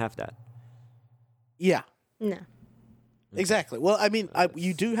don't have that. Yeah, No. exactly. Well, I mean,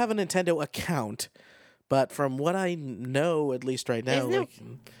 you do have a Nintendo account, but from what I know, at least right now, There's no- like,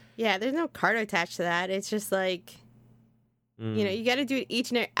 Yeah, there's no card attached to that. It's just like, you know, you got to do it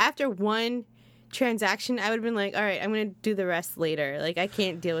each and after one transaction. I would have been like, all right, I'm going to do the rest later. Like, I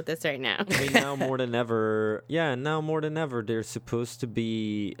can't deal with this right now. I mean, now more than ever, there's supposed to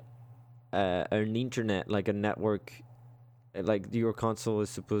be an internet, like a network, like your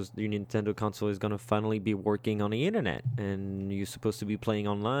Nintendo console is gonna finally be working on the internet, and you're supposed to be playing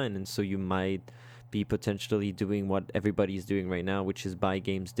online, and so you might be potentially doing what everybody's doing right now, which is buy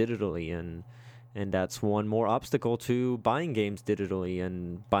games digitally, and that's one more obstacle to buying games digitally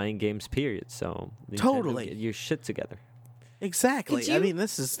and buying games, period. So Nintendo, Totally. get your shit together. exactly. Could I you- mean,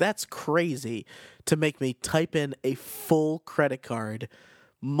 that's crazy to make me type in a full credit card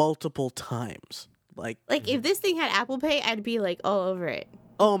multiple times. Like, Like, if this thing had Apple Pay, I'd be like all over it.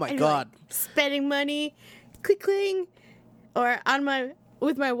 oh my I'd be god. like, spending money, clicking, or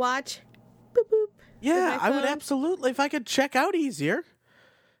with my watch, boop boop. Yeah, my I would phone. absolutely, if I could check out easier,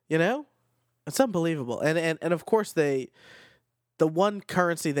 you know? It's unbelievable. And of course the one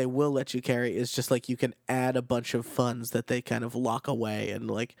currency they will let you carry is just like you can add a bunch of funds that they kind of lock away,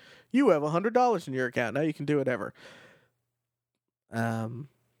 and like, you have $100 in your account, now you can do whatever.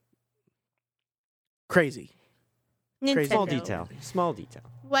 Crazy. Nintendo. Small detail.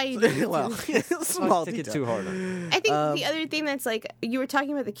 Why you doing Well, it? small Take it detail. too hard on I think the other thing that's like, you were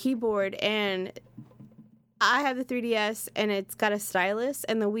talking about the keyboard, and I have the 3DS and it's got a stylus,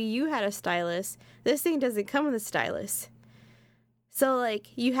 and the Wii U had a stylus. This thing doesn't come with a stylus. So, like,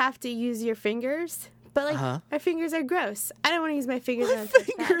 you have to use your fingers, but, like, my fingers are gross. I don't want to use my fingers on a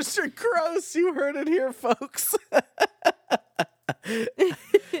touchpad. Fingers are gross. You heard it here, folks.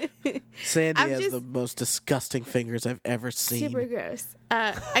 Sandy has the most disgusting fingers I've ever seen. Super gross.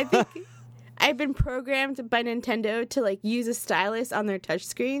 I think I've been programmed by Nintendo to, like, use a stylus on their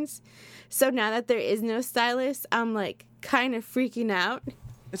touchscreens. So now that there is no stylus, I'm, like, kind of freaking out.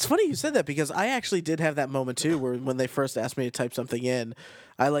 It's funny you said that because I actually did have that moment too where when they first asked me to type something in,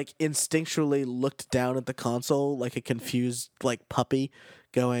 I like instinctually looked down at the console like a confused like puppy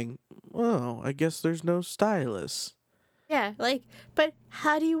going, "Oh, I guess there's no stylus." Yeah, like, but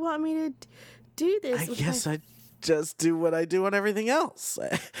how do you want me to do this? I guess I just do what I do on everything else.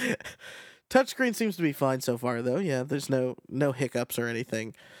 Touchscreen seems to be fine so far though. Yeah, there's no hiccups or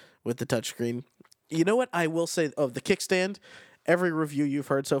anything with the touchscreen. You know what I will say of the kickstand? Every review you've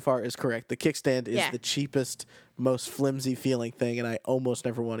heard so far is correct. The kickstand is the cheapest, most flimsy feeling thing, and I almost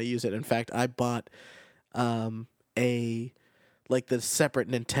never want to use it. In fact, I bought the separate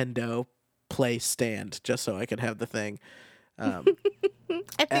Nintendo Play stand just so I could have the thing. I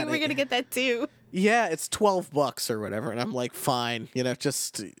think we're gonna get that too. Yeah, it's $12 or whatever, and I'm like, fine,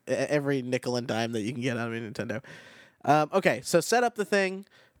 just every nickel and dime that you can get out of a Nintendo. Okay, so set up the thing,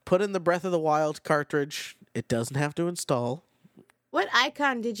 put in the Breath of the Wild cartridge. It doesn't have to install. What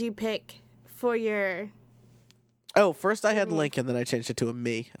icon did you pick for your... Oh, first I had Link, and then I changed it to a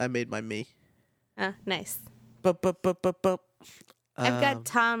me. I made my me. Nice. Bup. I've got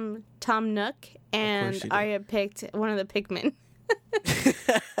Tom Nook, and Arya picked one of the Pikmin.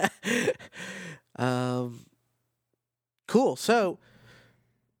 Cool. So,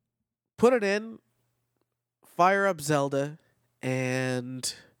 put it in, fire up Zelda,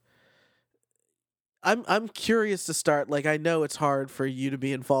 and... I'm curious to start. Like, I know it's hard for you to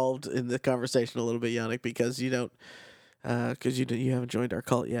be involved in the conversation a little bit, Yannick, because you don't, you haven't joined our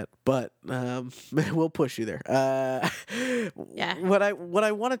cult yet. But we'll push you there. Yeah. What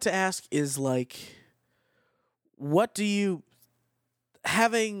I wanted to ask is like, what do you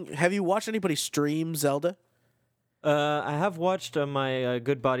have you watched anybody stream Zelda? I have watched my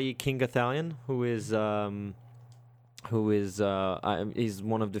good buddy King Gathalion, who is he's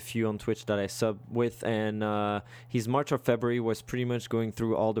one of the few on Twitch that I sub with, and his March or February was pretty much going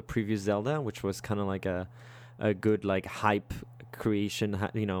through all the previous Zelda, which was kind of like a good like hype creation,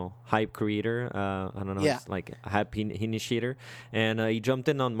 hype creator. I don't know, it's like a hype initiator. And he jumped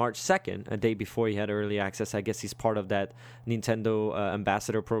in on March 2nd, a day before he had early access. I guess he's part of that Nintendo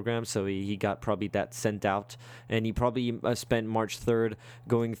ambassador program, so he got probably that sent out. And he probably spent March 3rd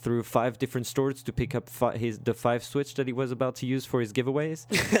going through 5 different stores to pick up the 5 Switch that he was about to use for his giveaways.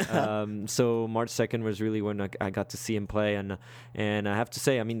 So March 2nd was really when I got to see him play. And I have to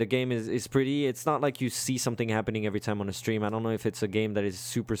say, I mean, the game is pretty. It's not like you see something happening every time on a stream. I don't know if it's a game that is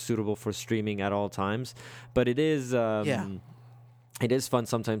super suitable for streaming at all times, but it is it is fun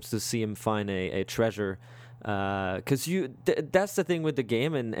sometimes to see him find a treasure, because that's the thing with the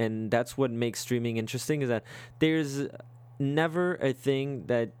game, and that's what makes streaming interesting, is that there's never a thing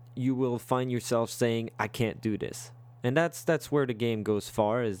that you will find yourself saying, I can't do this. And that's where the game goes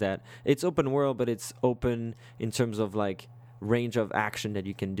far, is that it's open world, but it's open in terms of like range of action that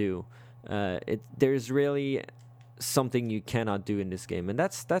you can do. There's really something you cannot do in this game, and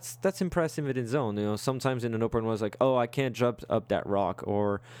that's impressive in its own. Sometimes in an open world, it's like, oh, I can't jump up that rock,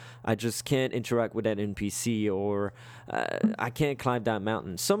 or I just can't interact with that NPC, or I can't climb that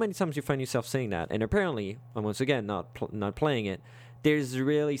mountain. So many times you find yourself saying that, and apparently, once again, not playing it, there's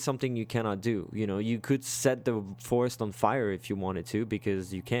really something you cannot do. You could set the forest on fire if you wanted to,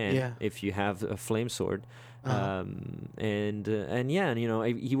 because you can if you have a flame sword. He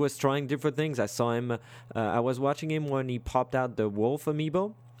was trying different things. I saw him. I was watching him when he popped out the wolf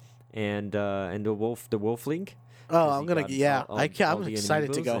amiibo, and the wolf link. Oh, I'm gonna I'm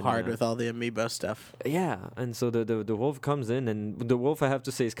excited to go hard with all the amiibo stuff. Yeah, and so the wolf comes in, and the wolf, I have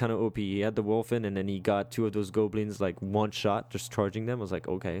to say, is kind of OP. He had the wolf in, and then he got 2 of those goblins like one shot, just charging them. I was like,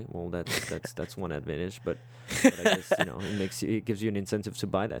 okay, well that's one advantage, but I guess it gives you an incentive to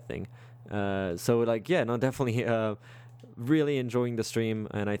buy that thing. Definitely really enjoying the stream,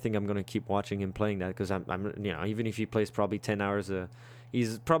 and I think I'm gonna keep watching him playing that, because I'm even if he plays probably 10 hours,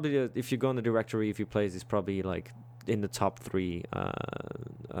 he's probably if you go on the directory, if he plays, he's probably like in the top 3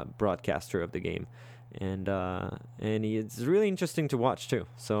 broadcaster of the game. and it's really interesting to watch too.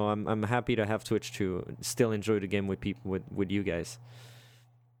 So I'm happy to have Twitch to still enjoy the game with people with you guys.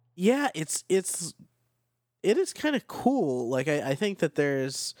 Yeah, it is kind of cool. Like I think that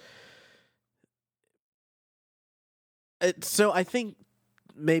there's so I think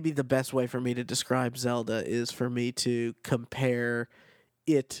maybe the best way for me to describe Zelda is for me to compare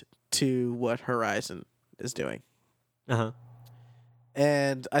it to what Horizon is doing. Uh-huh.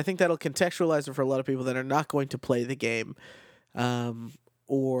 And I think that'll contextualize it for a lot of people that are not going to play the game,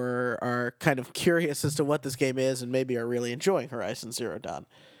 or are kind of curious as to what this game is and maybe are really enjoying Horizon Zero Dawn.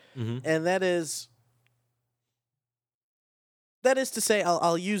 Mm-hmm. And that is to say,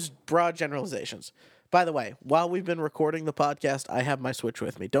 I'll use broad generalizations. By the way, while we've been recording the podcast, I have my Switch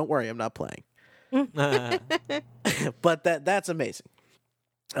with me. Don't worry, I'm not playing. But that's amazing.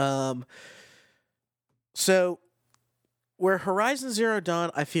 So where Horizon Zero Dawn,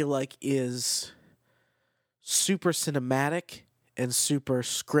 I feel like, is super cinematic and super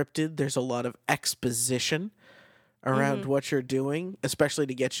scripted. There's a lot of exposition around what you're doing, especially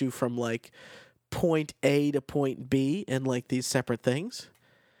to get you from like point A to point B and like these separate things.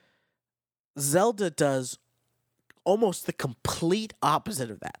 Zelda does almost the complete opposite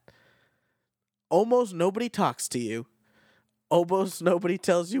of that. Almost nobody talks to you. Almost nobody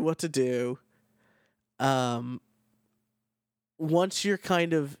tells you what to do. Once you're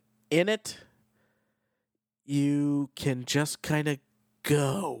kind of in it, you can just kind of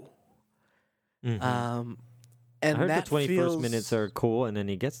go. Mm-hmm. And I heard that the 21st feels... minutes are cool, and then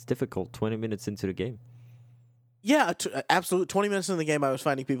it gets difficult 20 minutes into the game. Yeah, absolute. 20 minutes in the game, I was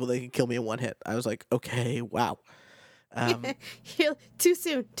finding people that could kill me in one hit. I was like, okay, wow. Too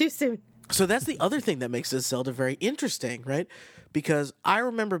soon. So that's the other thing that makes this Zelda very interesting, right? Because I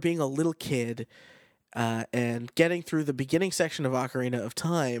remember being a little kid and getting through the beginning section of Ocarina of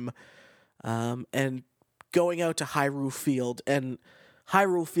Time and going out to Hyrule Field. And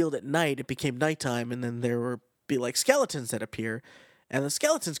Hyrule Field at night, it became nighttime, and then there would be like skeletons that appear. And the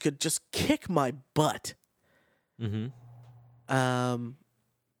skeletons could just kick my butt. Mm-hmm. And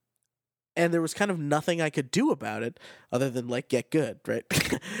there was kind of nothing I could do about it other than like get good, right?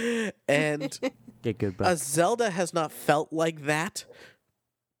 And Get good, but a Zelda has not felt like that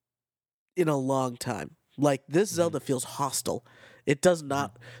in a long time. Like this Zelda feels hostile. It does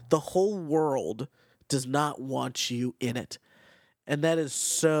not. The whole world does not want you in it, and that is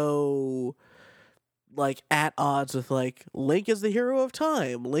so like at odds with like Link is the hero of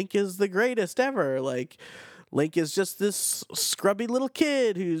time. Link is the greatest ever. Like Link is just this scrubby little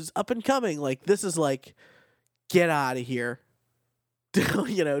kid who's up and coming. Like this is like, get out of here.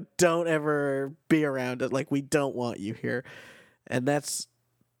 Don't ever be around it. Like we don't want you here. And that's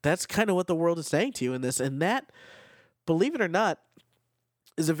kind of what the world is saying to you in this. And that, believe it or not,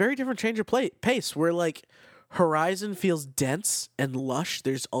 is a very different change of pace where like Horizon feels dense and lush.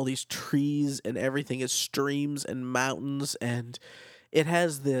 There's all these trees and everything is streams and mountains, and it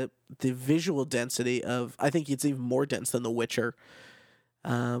has the visual density of, I think it's even more dense than The Witcher.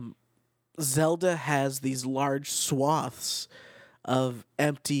 Zelda has these large swaths of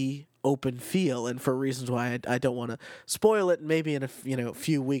empty open feel, and for reasons why I don't want to spoil it, maybe in a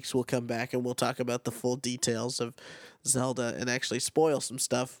few weeks we'll come back and we'll talk about the full details of Zelda and actually spoil some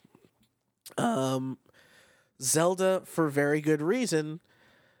stuff. Zelda, for very good reason,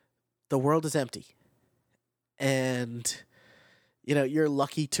 the world is empty. And you're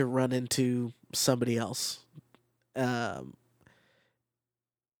lucky to run into somebody else. It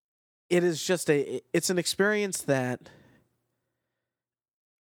is just it's an experience that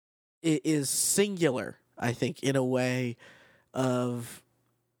it is singular, I think, in a way of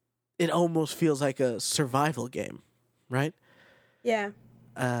it almost feels like a survival game, right? Yeah.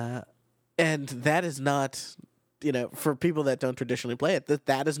 And that is not, for people that don't traditionally play it,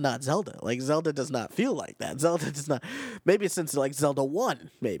 that is not Zelda. Like, Zelda does not feel like that. Zelda does not, maybe since like Zelda 1,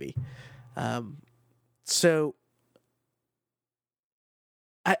 maybe. So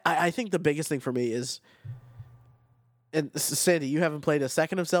I think the biggest thing for me is, and Sandy, you haven't played a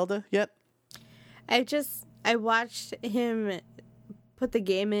second of Zelda yet? I watched him put the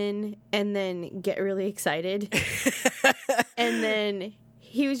game in and then get really excited. And then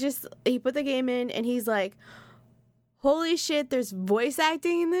he put the game in and he's like, holy shit, there's voice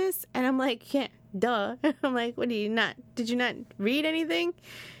acting in this? And I'm like, yeah, duh. I'm like, did you not read anything?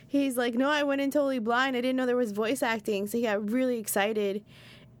 He's like, no, I went in totally blind. I didn't know there was voice acting. So he got really excited.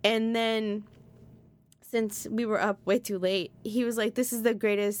 And then, since we were up way too late, he was like, this is the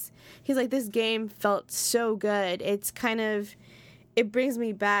greatest. He's like, this game felt so good. It's it brings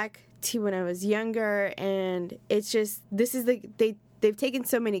me back to when I was younger. And it's just, they've taken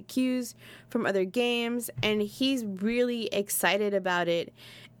so many cues from other games, and he's really excited about it,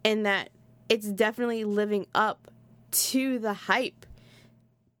 and that it's definitely living up to the hype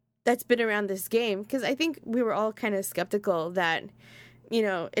that's been around this game. Because I think we were all kind of skeptical that, you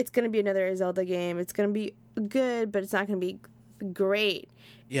know, it's going to be another Zelda game. It's going to be good, but it's not going to be great.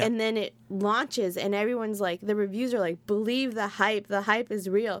 Yeah. And then it launches, and everyone's like, the reviews are like, believe the hype. The hype is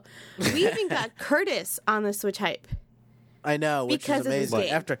real. We even got Curtis on the Switch hype. I know, which Because is of this amazing.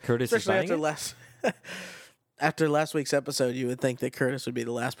 game. After Curtis is especially buying after it? last after last week's episode, you would think that Curtis would be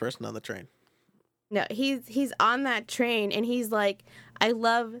the last person on the train. No, he's on that train, and he's like, I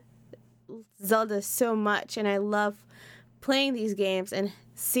love Zelda so much, and I love playing these games and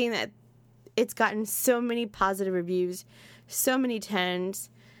seeing that it's gotten so many positive reviews, so many 10s,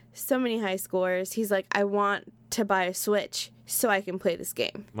 so many high scores. He's like, I want to buy a Switch so I can play this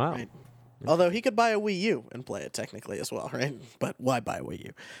game. Wow. Right. Although he could buy a Wii U and play it technically as well, right? But why buy a Wii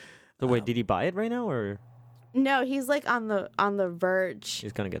U? So wait, did he buy it right now, or No, he's like on the verge.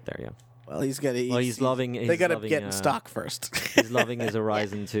 he's gonna get there? Yeah. Well, he's gonna. Well, he's loving. They he's got to loving, get in stock first. He's loving his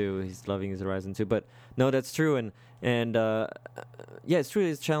Horizon 2. He's loving his Horizon 2. But no, that's true. And yeah, it's true.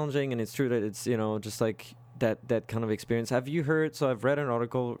 It's challenging, and it's true that it's, you know, just like that kind of experience. Have you heard? So I've read an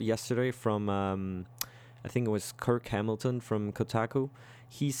article yesterday from I think it was Kirk Hamilton from Kotaku.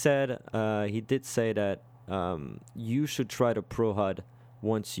 He said he did say that you should try the Pro HUD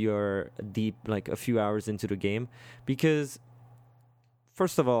once you're deep, like a few hours into the game, because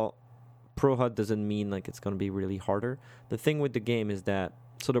first of all, Pro HUD doesn't mean like it's going to be really harder. The thing with the game is that,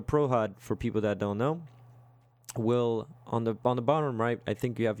 so the Pro HUD, for people that don't know, will on the bottom right, I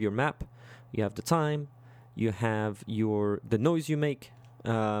think you have your map, you have the time, you have the noise you make,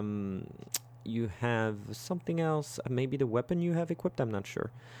 you have something else, maybe the weapon you have equipped, I'm not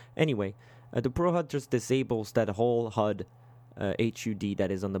sure. Anyway, the Pro HUD just disables that whole HUD HUD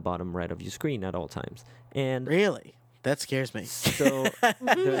that is on the bottom right of your screen at all times. And Really? That scares me. so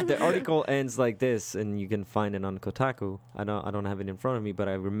the article ends like this, and you can find it on Kotaku. I don't have it in front of me, but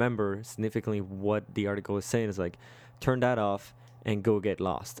I remember significantly what the article is saying is like, turn that off and go get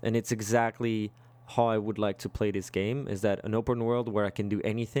lost. And it's exactly how I would like to play this game, is that an open world where I can do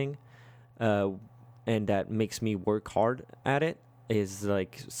anything, and that makes me work hard at it, is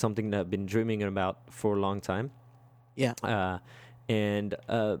like something that I've been dreaming about for a long time. Yeah.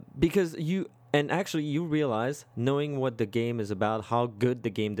 Because you realize, knowing what the game is about, how good the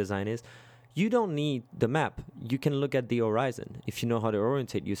game design is, you don't need the map. You can look at the horizon. If you know how to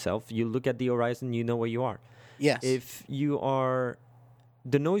orientate yourself, you look at the horizon, you know where you are. Yes. If you are...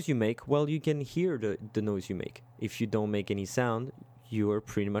 The noise you make, well, you can hear the noise you make. If you don't make any sound, you are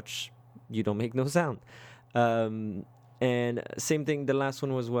pretty much... You don't make no sound. And same thing, the last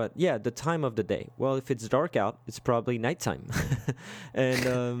one was what? Yeah, the time of the day. Well, if it's dark out, it's probably nighttime.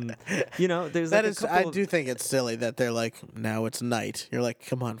 And, you know, there's that like is, a couple I of, do think it's silly that they're like, now it's night. You're like,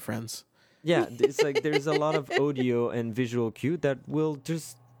 come on, friends. yeah, it's like there's a lot of audio and visual cue that will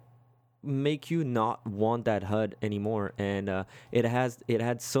just make you not want that HUD anymore. And it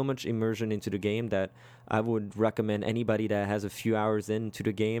had so much immersion into the game that I would recommend anybody that has a few hours into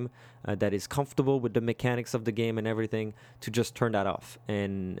the game, that is comfortable with the mechanics of the game and everything, to just turn that off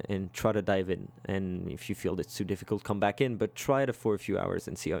and try to dive in. And if you feel it's too difficult, come back in, but try it for a few hours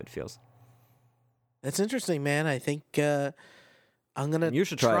and see how it feels. That's interesting, man. I think I'm gonna You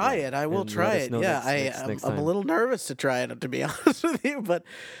should try it. I will And try let us it. know Yeah, next I'm a time. little nervous to try it, to be honest with you, but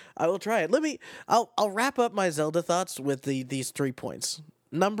I will try it. I'll wrap up my Zelda thoughts with these 3 points.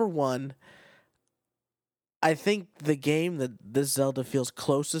 Number 1, I think the game that this Zelda feels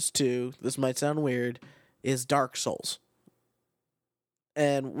closest to, this might sound weird, is Dark Souls.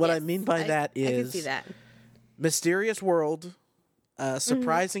 And what I Yes, mean by that I can is see that. mysterious world,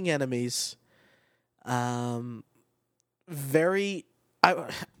 surprising enemies, very.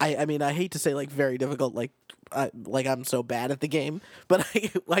 I mean, I hate to say like very difficult, like I'm so bad at the game, but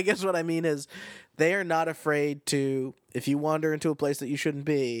I guess what I mean is they are not afraid to, if you wander into a place that you shouldn't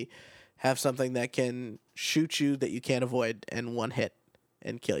be, have something that can shoot you that you can't avoid in one hit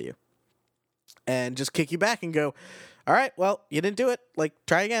and kill you, and just kick you back and go, all right, well, you didn't do it. Like,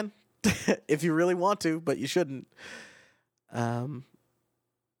 try again if you really want to, but you shouldn't. And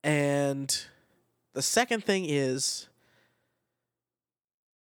the second thing is,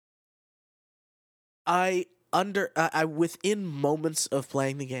 I within moments of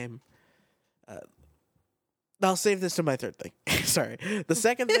playing the game, I'll save this to my third thing. Sorry. The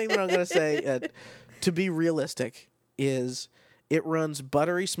second thing that I'm going to say, to be realistic, is it runs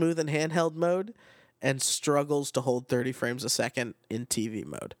buttery smooth in handheld mode and struggles to hold 30 frames a second in TV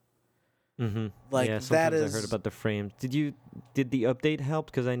mode. Mm-hmm. Like, yeah, that sometimes is- I heard about the frames. Did the update help?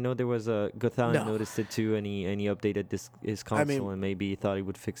 Because I know there was a Gotham No. noticed it too, and he updated his console and maybe he thought he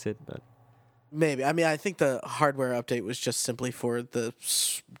would fix it, but Maybe. I mean, I think the hardware update was just simply for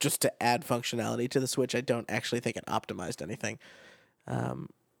just to add functionality to the Switch. I don't actually think it optimized anything.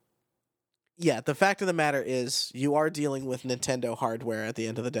 Yeah, the fact of the matter is you are dealing with Nintendo hardware at the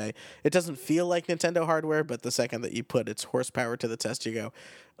end of the day. It doesn't feel like Nintendo hardware, but the second that you put its horsepower to the test, you go,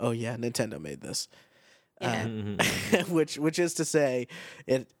 "Oh yeah, Nintendo made this." Yeah. Which is to say,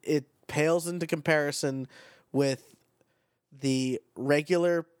 it pales into comparison with the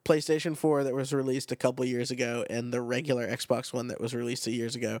regular PlayStation 4 that was released a couple years ago and the regular Xbox One that was released 2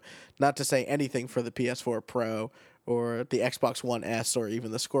 years ago. Not to say anything for the PS4 Pro or the Xbox One S or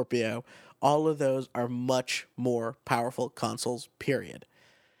even the Scorpio. All of those are much more powerful consoles, period.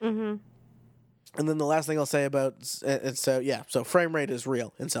 Mm-hmm. And then the last thing I'll say about... So frame rate is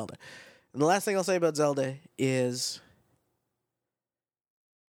real in Zelda. And the last thing I'll say about Zelda is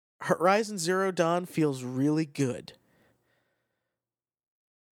Horizon Zero Dawn feels really good.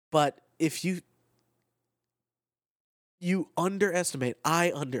 But if you underestimate,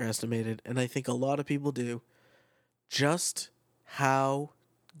 I underestimated, and I think a lot of people do, just how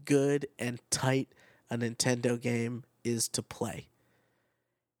good and tight a Nintendo game is to play.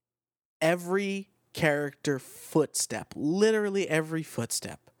 Every character footstep, literally every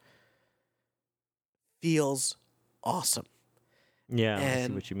footstep, feels awesome. yeah, I see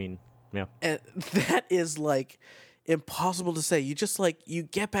And- what you mean. Yeah. And that is like impossible to say. You just like you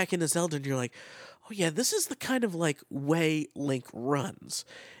get back into Zelda and you're like, oh yeah, this is the kind of like way Link runs.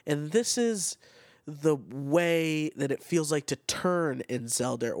 And this is the way that it feels like to turn in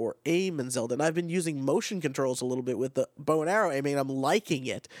Zelda or aim in Zelda. And I've been using motion controls a little bit with the bow and arrow aiming, and I'm liking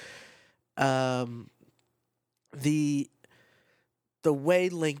it. The way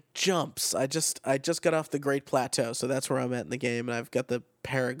Link jumps, I just got off the Great Plateau, so that's where I'm at in the game, and I've got the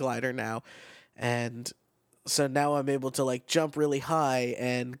paraglider now, and so now I'm able to like jump really high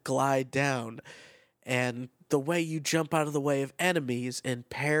and glide down, and the way you jump out of the way of enemies and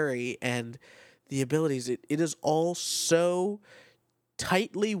parry and the abilities, it is all so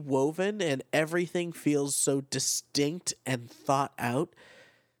tightly woven, and everything feels so distinct and thought out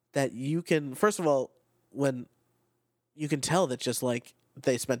that you can, first of all, when you can tell that just like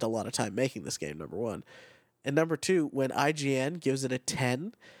they spent a lot of time making this game, number one. And number two, when IGN gives it a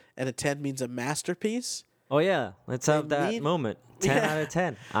 10, and a 10 means a masterpiece. Oh yeah, let's have They that mean- moment. 10 Yeah. out of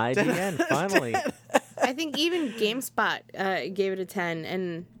 10. IGN, finally. I think even GameSpot gave it a 10,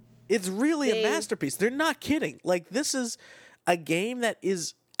 and It's really a They- masterpiece. They're not kidding. Like, this is a game that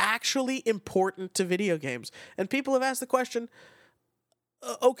is actually important to video games. And people have asked the question,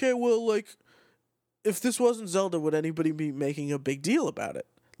 okay, well, like, if this wasn't Zelda, would anybody be making a big deal about it?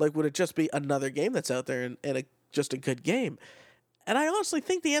 Like, would it just be another game that's out there and just a good game? And I honestly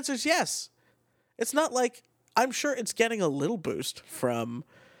think the answer is yes. It's not like, I'm sure it's getting a little boost from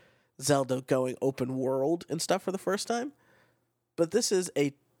Zelda going open world and stuff for the first time. But this is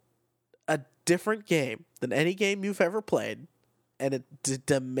a different game than any game you've ever played, and it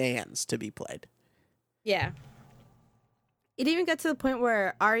demands to be played. yeah. It even got to the point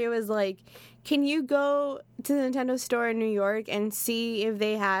where Arya was like, can you go to the Nintendo store in New York and see if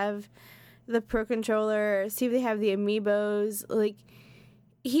they have the Pro Controller, see if they have the Amiibos? Like,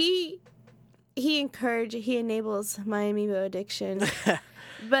 he enables my Amiibo addiction.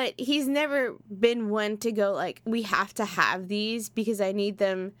 But he's never been one to go like, we have to have these because I need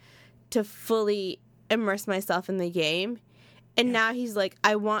them to fully immerse myself in the game. And now he's like,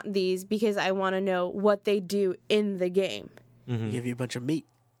 I want these because I want to know what they do in the game. Give you a bunch of meat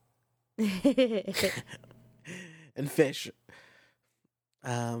and fish.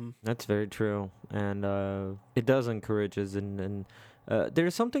 That's very true, and it does encourage us. And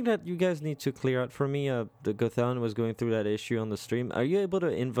there's something that you guys need to clear out for me. The Gothan was going through that issue on the stream. Are you able to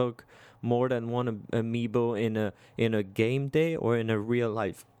invoke more than one amiibo in a game day or in a real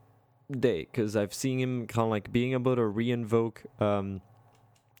life day? Because I've seen him kind of like being able to re-invoke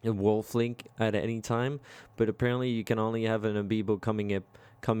a Wolf Link at any time, but apparently you can only have an amiibo coming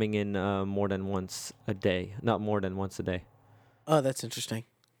in more than once a day, not more than once a day. Oh, that's interesting.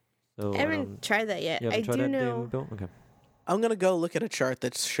 So I haven't tried that yet. you I haven't tried do that know. amiibo? Okay. I'm going to go look at a chart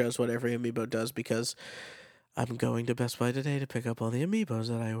that shows what every amiibo does because I'm going to Best Buy today to pick up all the amiibos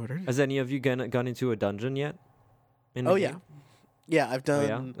that I ordered. Has any of you gone into a dungeon yet? In the Oh, yeah. game? Yeah, I've Oh,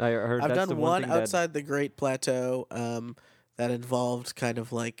 done... yeah. I heard I've that's done the one thing that- outside the Great Plateau that involved kind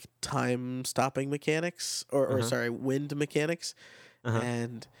of like time stopping mechanics or wind mechanics. Uh-huh.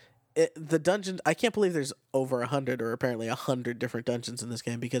 And the dungeon, I can't believe there's over 100 or apparently 100 different dungeons in this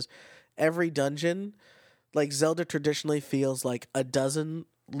game because every dungeon, like Zelda traditionally feels like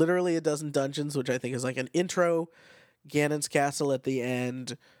literally a dozen dungeons, which I think is like an intro, Ganon's castle at the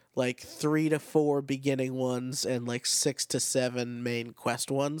end, like 3 to 4 beginning ones, and like 6 to 7 main quest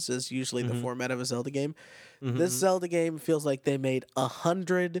ones is usually the format of a Zelda game. This Zelda game feels like they made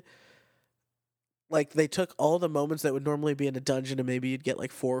 100. Like they took all the moments that would normally be in a dungeon, and maybe you'd get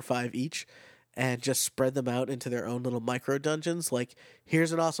like 4 or 5 each, and just spread them out into their own little micro dungeons. Like,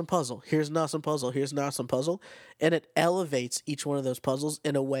 here's an awesome puzzle, here's an awesome puzzle, here's an awesome puzzle, and it elevates each one of those puzzles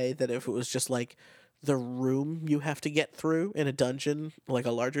in a way that if it was just like the room you have to get through in a dungeon, like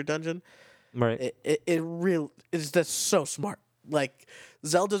a larger dungeon, Right. that's so smart. Like,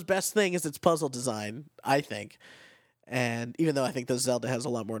 Zelda's best thing is its puzzle design, I think, and even though I think that Zelda has a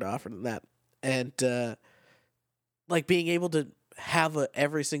lot more to offer than that, and like being able to have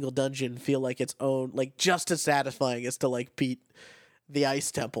every single dungeon feel like its own, like just as satisfying as to like beat the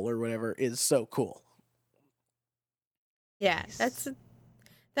Ice Temple or whatever, is so cool. Yeah,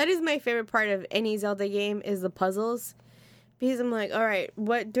 that is my favorite part of any Zelda game is the puzzles. Because I'm like, all right,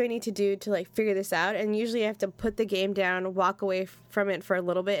 what do I need to do to like figure this out? And usually I have to put the game down, walk away from it for a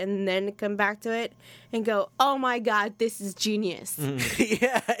little bit, and then come back to it and go, oh my god, this is genius.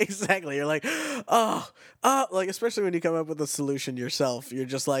 Yeah, exactly. You're like, like especially when you come up with a solution yourself, you're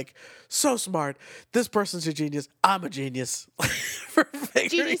just like, so smart. This person's a genius. I'm a genius for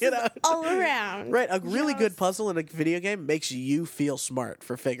figuring Genius it out. all around. Right, a really good Yes. puzzle in a video game makes you feel smart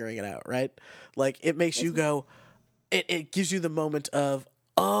for figuring it out, right? Like, it makes you go, it gives you the moment of,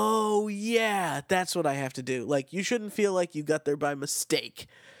 oh, yeah, that's what I have to do. Like, you shouldn't feel like you got there by mistake,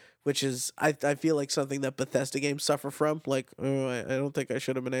 which is, I feel like something that Bethesda games suffer from. Like, oh, I don't think I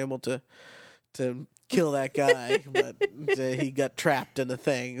should have been able to kill that guy, but he got trapped in a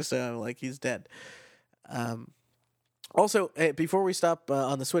thing, so, like, he's dead. Also, hey, before we stop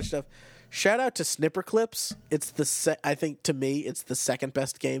on the Switch stuff, shout out to Snipper Clips. It's I think to me, it's the second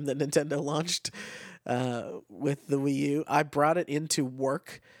best game that Nintendo launched with the Wii U. I brought it into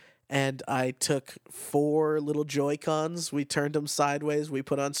work, and I took 4 little Joy-Cons. We turned them sideways. We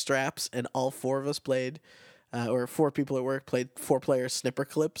put on straps, and all 4 of us played, or 4 people at work played 4-player Snipper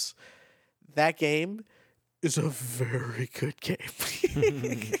Clips. That game is a very good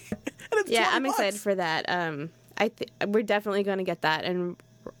game. Yeah, I'm excited for that. We're definitely going to get that, and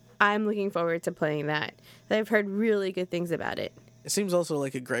I'm looking forward to playing that. I've heard really good things about it. It seems also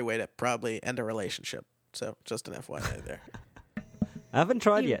like a great way to probably end a relationship. So, just an FYI there. I haven't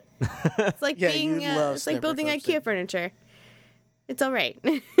tried yet. It's like Yeah, being, you'd love it's like Snipper building Clips, IKEA furniture. It's all right.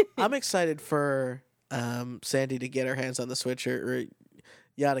 I'm excited for Sandy to get her hands on the Switch, or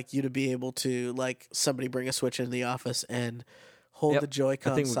Yannick, you to be able to, like, somebody bring a Switch in the office and hold Yep. the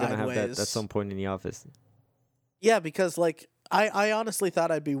Joy-Con I think we're sideways. gonna have that at some point in the office. Yeah, because, like, I honestly thought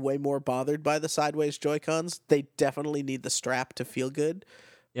I'd be way more bothered by the sideways Joy-Cons. They definitely need the strap to feel good.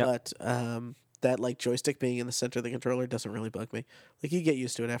 Yep. But that, like, joystick being in the center of the controller doesn't really bug me. Like, you get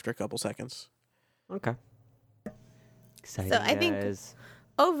used to it after a couple seconds. Okay. Exciting, So I think- guys.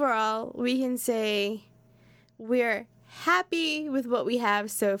 Overall, we can say we're happy with what we have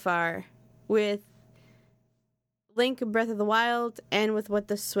so far with Link Breath of the Wild and with what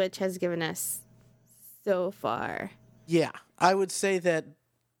the Switch has given us so far. Yeah, I would say that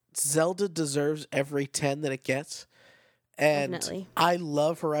Zelda deserves every 10 that it gets. And Definitely. I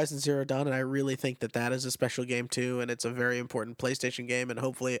love Horizon Zero Dawn, and I really think that that is a special game too, and it's a very important PlayStation game, and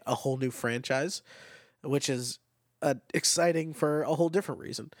hopefully a whole new franchise, which is exciting for a whole different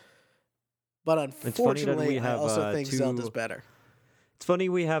reason. But funny that unfortunately, we I have, also think 2 Zelda's better. It's funny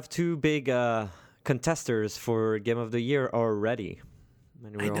we have 2 big contesters for Game of the Year already.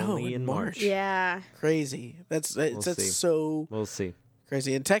 And we're I know, only in in March. March. Yeah. Crazy. That's see. so We'll see.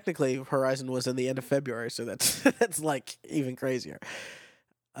 crazy. And technically, Horizon was in the end of February, so that's that's like even crazier.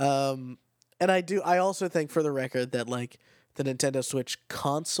 And I also think, for the record, that like the Nintendo Switch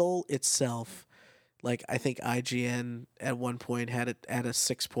console itself, like I think IGN at one point had it at a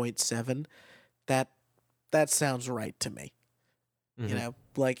 6.7. That sounds right to me. You Mhm. know,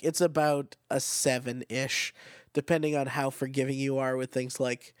 like it's about a 7-ish, depending on how forgiving you are with things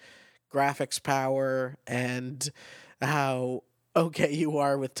like graphics power and how okay you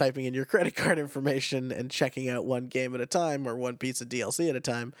are with typing in your credit card information and checking out one game at a time or one piece of DLC at a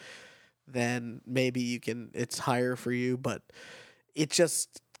time. Then maybe it's higher for you, but it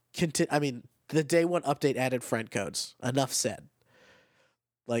just I mean, the day one update added friend codes. Enough said.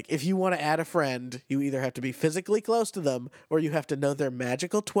 Like, if you want to add a friend, you either have to be physically close to them or you have to know their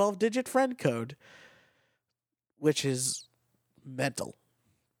magical 12-digit friend code, which is mental.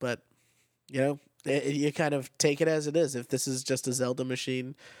 But, you know, you kind of take it as it is. If this is just a Zelda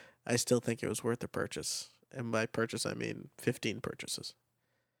machine, I still think it was worth the purchase. And by purchase, I mean 15 purchases.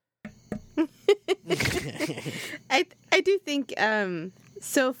 I do think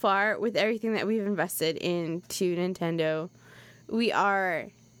so far with everything that we've invested into Nintendo, we are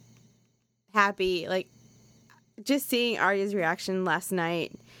happy. Like just seeing Arya's reaction last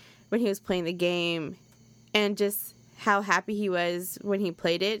night when he was playing the game, and just how happy he was when he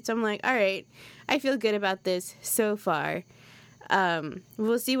played it. So I'm like, all right, I feel good about this so far.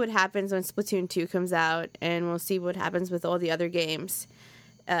 We'll see what happens when Splatoon 2 comes out, and we'll see what happens with all the other games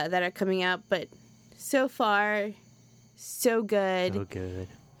that are coming out. But so far, so good. So good.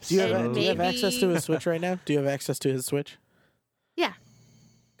 Do you And have access to maybe- his Switch right now? Do you have access to his Switch? Yeah.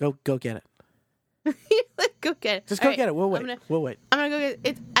 Go get it. Go get it. Just All go right, get it. We'll wait. I'm gonna, We'll wait. I'm gonna go get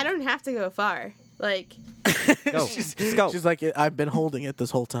it. I don't have to go far. Like, Go. she's, Just go. She's like, I've been holding it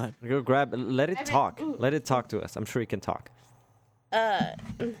this whole time. Go grab. Let it I've been- talk. ooh. Let it talk to us. I'm sure it can talk.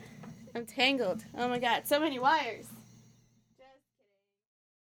 I'm tangled. Oh my god, so many wires.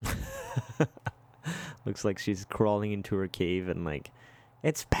 Looks like she's crawling into her cave and like,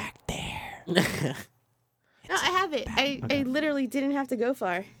 it's back there. No, I have it. I literally didn't have to go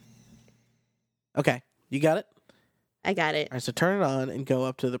far. Okay, you got it? I got it. All right, so turn it on and go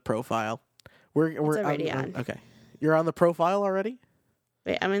up to the profile. We're already on. Okay. You're on the profile already?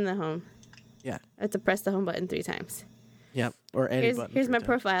 Wait, I'm in the home. Yeah. I have to press the home button 3 times. Yep. Or any Here's button. here's my 3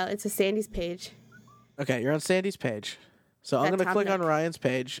 times. profile. It's a Sandy's page. Okay, you're on Sandy's page. So I'm That going to top click on neck. Ryan's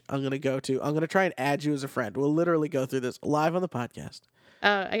page. I'm going to try and add you as a friend. We'll literally go through this live on the podcast.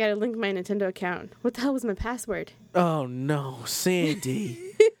 Oh, I gotta link my Nintendo account. What the hell was my password? Oh no, Sandy.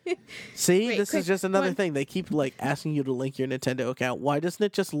 See, Wait, this quick, is just come another on. thing. They keep like asking you to link your Nintendo account. Why doesn't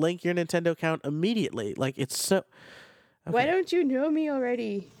it just link your Nintendo account immediately? Like it's so Why don't you know me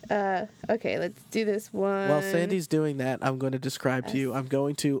already? Okay, let's do this one. While Sandy's doing that, I'm going to describe to you. I'm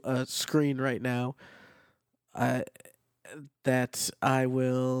going to a screen right now that I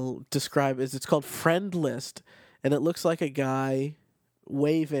will describe as it's called Friend List, and it looks like a guy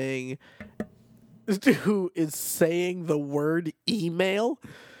waving who is saying the word email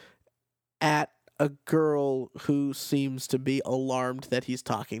at a girl who seems to be alarmed that he's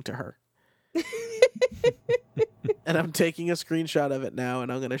talking to her. And I'm taking a screenshot of it now,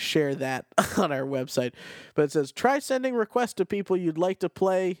 and I'm going to share that on our website. But it says, try sending requests to people you'd like to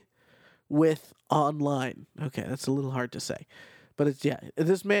play with online. Okay, that's a little hard to say. But it's, yeah,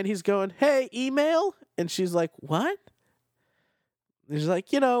 this man, he's going, hey, email? And she's like, what? And he's like,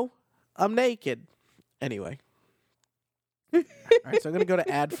 I'm naked. Anyway. All right, so I'm going to go to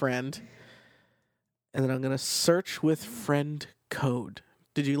add friend. And then I'm going to search with friend code.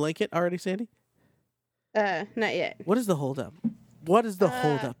 Did you link it already, Sandy? Not yet. What is the holdup? What is the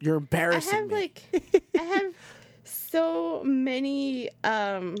holdup? You're embarrassing me. I have so many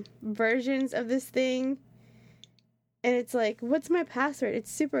versions of this thing, and it's like, what's my password?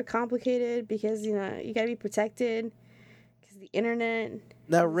 It's super complicated because you gotta be protected because the internet.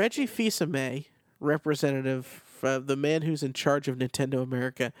 Now, Reggie Fils-Aimé, representative, the man who's in charge of Nintendo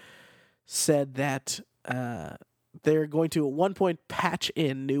America, said that they're going to at one point patch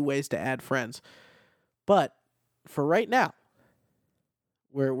in new ways to add friends. But for right now,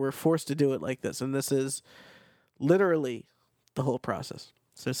 we're forced to do it like this, and this is literally the whole process.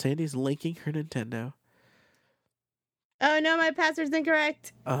 So Sandy's linking her Nintendo. Oh no, my password's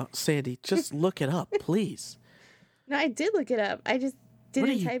incorrect. Sandy, just look it up, please. No, I did look it up. I just What are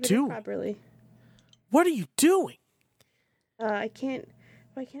didn't you type it doing? in properly. What are you doing? I can't.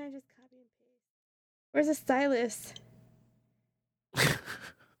 Why can't I just copy and paste? Where's the stylus?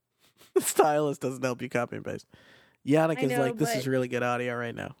 The stylus doesn't help you copy and paste. Yannick I is know, like, this is but- really good audio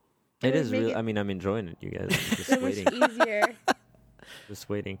right now. It would is make really. it I mean, I'm enjoying it, you guys. I'm just so much waiting. easier. Just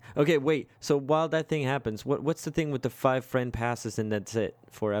waiting. Okay, wait. So while that thing happens, what's the thing with the 5 friend passes and that's it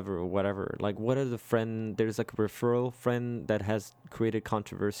forever or whatever? Like, what are the friend? There's like a referral friend that has created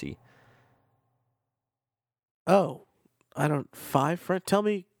controversy. Oh, I don't 5 friend. Tell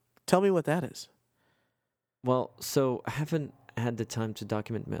me what that is. Well, so I haven't had the time to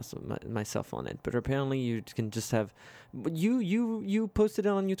document myself on it, but apparently you can just have. You posted it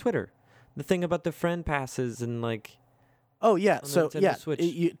on your Twitter, the thing about the friend passes and like. Oh yeah, On the so Nintendo yeah,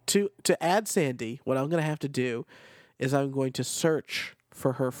 Switch. to add Sandy, what I'm gonna have to do is I'm going to search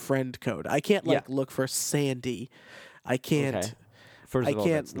for her friend code. I can't Yeah. look for Sandy. I can't. Okay. First I of all,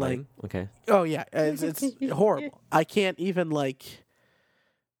 can't, that's lame. Okay. Oh yeah, it's horrible. I can't even like.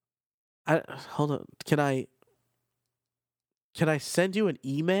 Hold on. Can I send you an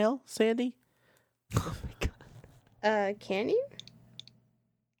email, Sandy? Oh my god. Can you?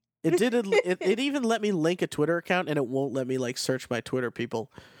 It did. It even let me link a Twitter account, and it won't let me like search my Twitter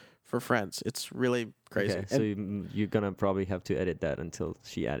people for friends. It's really crazy. Okay, so you're gonna probably have to edit that until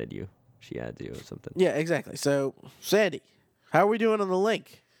she added you. She added you or something. Yeah, exactly. So, Sandy, how are we doing on the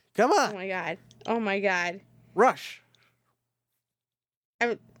link? Come Oh on, my god. Oh my god. rush.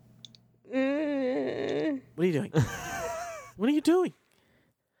 I'm. What are you doing? What are you doing?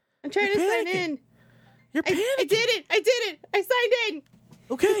 I'm trying You're to sign panicking. in. You're panicking. I did it. I did it. I signed in.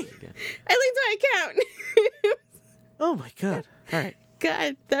 Okay. I linked my account. Oh my god. All right.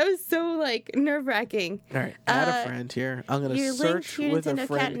 God, that was so like nerve wracking. All right. Add a friend here. I'm gonna Your link search to your with a Nintendo Cat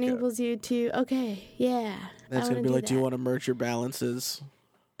friend code. enables you to. Okay, yeah. That's I gonna be wanna like, do you that. want to merge your balances?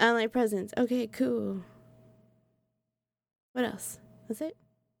 Online presence? Okay, cool. What else? That's it.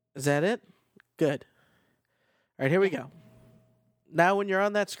 Is that it? Good. All right, here we go. Now, when you're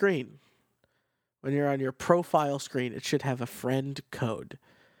on that screen, when you're on your profile screen, it should have a friend code.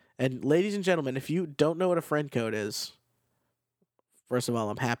 And ladies and gentlemen, if you don't know what a friend code is, first of all,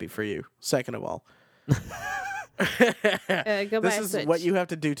 I'm happy for you. Second of all, Go buy this a is Switch. what you have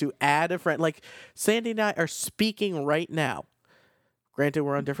to do to add a friend. Like Sandy and I are speaking right now. Granted,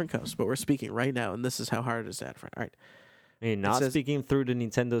 we're on different coasts, but we're speaking right now, and this is how hard it is to add a friend. All right. I mean, not says- speaking through the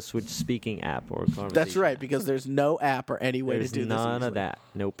Nintendo Switch speaking app or conversation. That's right, app. because there's no app or any way There's to do this. none easily. of that.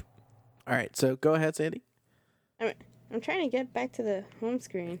 Nope. All right, so go ahead, Sandy. I'm trying to get back to the home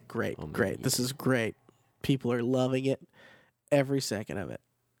screen. Great, Oh, great. man. This is great. People are loving it. Every second of it.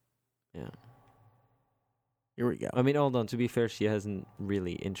 Yeah. Here we go. I mean, hold on. To be fair, she hasn't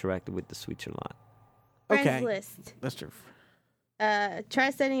really interacted with the Switch a lot. Friends Okay. list. That's true.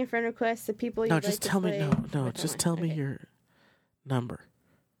 Try sending a friend request to people No, you'd just like tell to me. play No, with just online. tell me Okay. your number.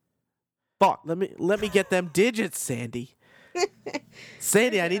 Fuck. Let me get them digits, Sandy.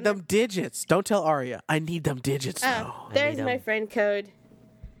 Sandy, I need them digits. Don't tell Arya. I need them digits now. There's need my 'em. friend code.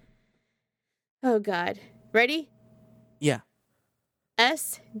 Oh God. Ready? Yeah.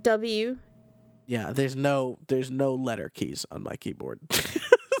 SW. Yeah, there's no letter keys on my keyboard.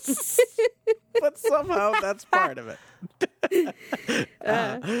 But somehow that's part of it.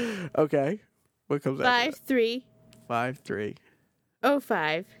 Okay. What comes after 53 that?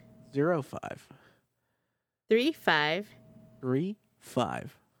 5305 05 35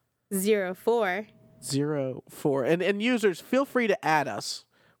 35 04. 04. And users, feel free to add us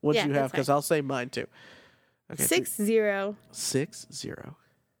once Yeah, you have, that's because fine. I'll say mine too. Okay. 6035.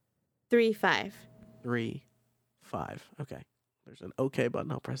 6035. Okay. There's an OK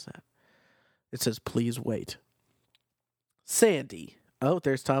button. I'll press that. It says, please wait. Sandy. Oh,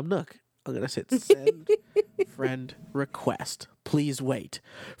 there's Tom Nook. I'm going to hit send friend request. Please wait.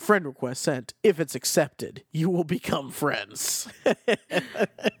 Friend request sent. If it's accepted, you will become friends.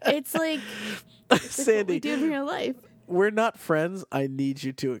 It's like what we Sandy, do in real life. we're not friends. I need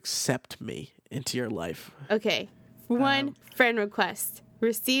you to accept me into your life. Okay. One friend request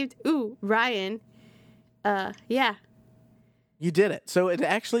received. Ooh, Ryan. Yeah. You did it. So it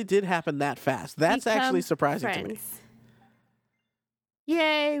actually did happen that fast. That's Become actually surprising to me. friends.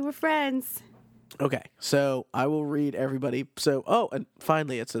 Yay, we're friends. Okay, so I will read everybody. So, and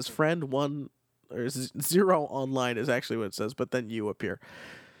finally it says friend one, or zero online is actually what it says, but then you appear.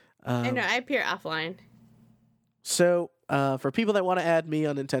 I know, I appear offline. So, for people that want to add me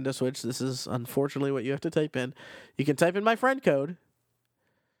on Nintendo Switch, this is unfortunately what you have to type in. You can type in my friend code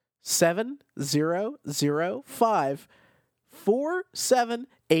 7005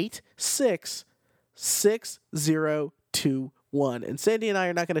 4786 6021. And Sandy and I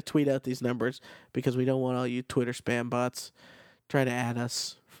are not going to tweet out these numbers because we don't want all you Twitter spam bots trying to add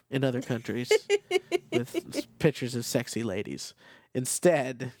us in other countries with pictures of sexy ladies.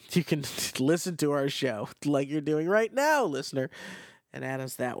 Instead, you can listen to our show like you're doing right now, listener, and add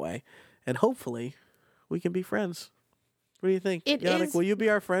us that way. And hopefully, we can be friends. What do you think? It Yannick, is- will you be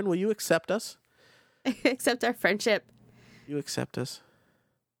our friend? Will you accept us? Accept our friendship. You accept us.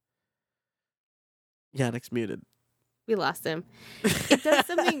 Yannick's muted. We lost him. It does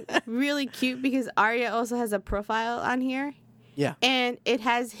something really cute because Arya also has a profile on here. Yeah. And it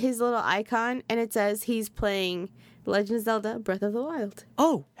has his little icon and it says he's playing Legend of Zelda Breath of the Wild.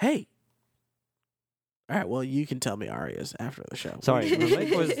 Oh, hey. All right, well, you can tell me Arias after the show. Sorry,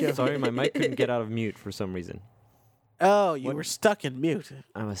 my mic couldn't get out of mute for some reason. Oh, you What? were stuck in mute.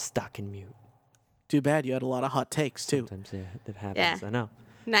 I was stuck in mute. Too bad you had a lot of hot takes, too. Sometimes that happens. Yeah. I know.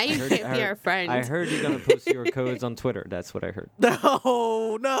 Now you I heard- can't I be heard- our friend. I heard you're gonna post your codes on Twitter. That's what I heard.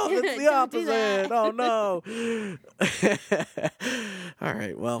 No, that's the Don't do that. opposite. Oh, no. All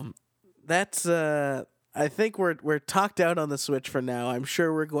right, well, that's... I think we're talked out on the Switch for now. I'm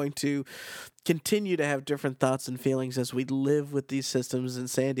sure we're going to continue to have different thoughts and feelings as we live with these systems, and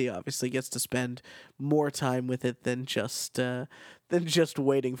Sandy obviously gets to spend more time with it than just than just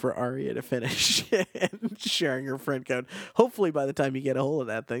waiting for Aria to finish and sharing her friend code. Hopefully, by the time you get a hold of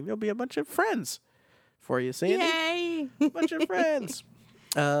that thing, there'll be a bunch of friends for you, Sandy. Yay! A bunch of friends.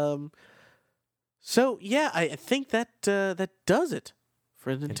 So yeah, I think that that does it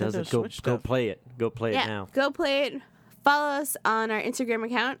for It Nintendo doesn't Switch go stuff. play it. Go play it now. Go play it. Follow us on our Instagram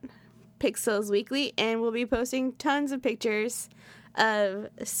account, Pixels Weekly, and we'll be posting tons of pictures of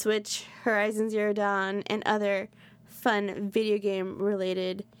Switch, Horizon Zero Dawn, and other fun video game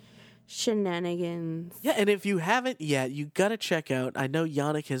related shenanigans. Yeah, and if you haven't yet, you gotta check out. I know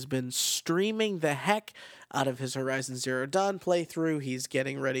Yannick has been streaming the heck out of his Horizon Zero Dawn playthrough. He's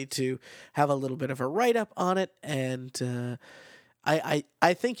getting ready to have a little bit of a write up on it, and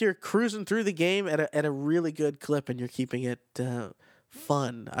I think you're cruising through the game at a really good clip, and you're keeping it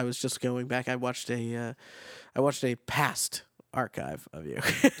fun. I was just going back. I watched a past archive of you.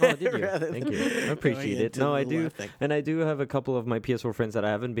 Oh, did you? rather Thank than you. I going appreciate it. into No, I the do. live thing. And I do have a couple of my PS4 friends that I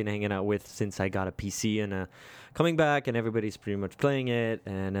haven't been hanging out with since I got a PC, and coming back, and everybody's pretty much playing it,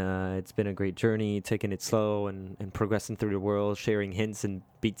 and it's been a great journey, taking it slow and progressing through the world, sharing hints and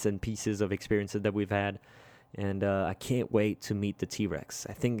bits and pieces of experiences that we've had. And I can't wait to meet the T-Rex.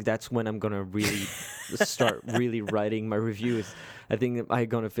 I think that's when I'm going to really start really writing my reviews. I think I'm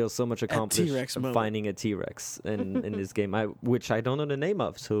going to feel so much accomplished T-Rex moment. finding a T-Rex in this game, which I don't know the name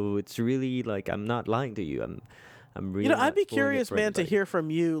of. So it's really like, I'm not lying to you. I'm really I'd be not spoiling it curious, for man, to anybody. hear from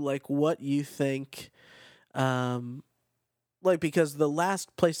you, like what you think. Like, because the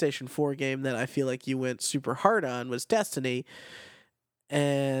last PlayStation 4 game that I feel like you went super hard on was Destiny,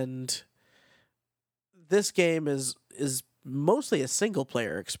 and this game is mostly a single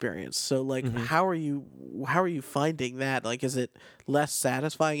player experience. So like Mhm. how are you finding that? Like, is it less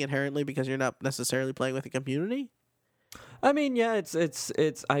satisfying inherently because you're not necessarily playing with a community? I mean, yeah,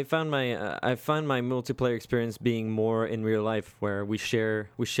 it's. I found my multiplayer experience being more in real life, where we share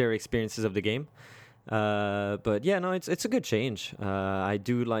experiences of the game. But yeah, no, it's a good change. I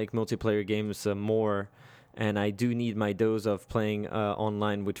do like multiplayer games more, and I do need my dose of playing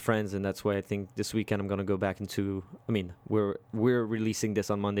online with friends, and that's why I think this weekend I'm gonna go back into. I mean, we're releasing this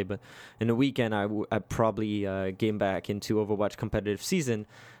on Monday, but in the weekend I probably game back into Overwatch competitive season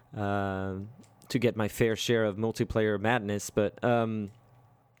to get my fair share of multiplayer madness. But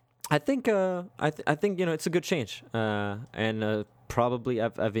I think I think it's a good change, and probably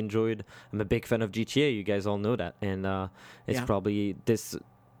I've enjoyed. I'm a big fan of GTA. You guys all know that, and it's Yeah. probably this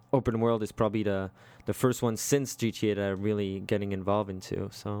open world is probably the first one since GTA that I'm really getting involved into.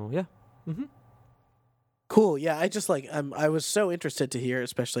 So yeah. Mm-hmm. Cool. Yeah, I just like I was so interested to hear,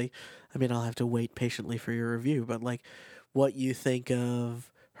 especially. I mean, I'll have to wait patiently for your review, but like what you think of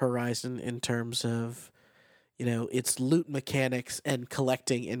Horizon in terms of its loot mechanics and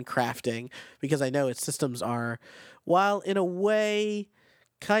collecting and crafting, because I know its systems are, while in a way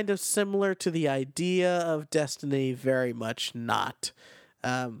kind of similar to the idea of Destiny, very much not.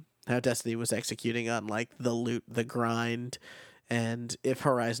 How Destiny was executing on like the loot, the grind, and if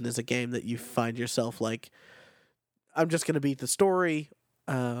Horizon is a game that you find yourself like, I'm just going to beat the story,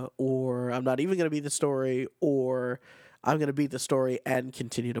 or I'm not even going to beat the story, or I'm going to beat the story and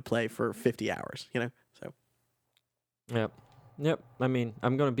continue to play for 50 hours, so. Yep. I mean,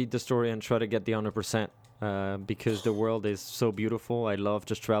 I'm gonna beat the story and try to get the 100%. Because the world is so beautiful. I love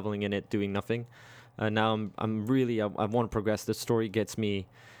just traveling in it, doing nothing. Now I'm really I want to progress. The story gets me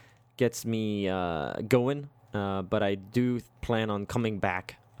going. But I do plan on coming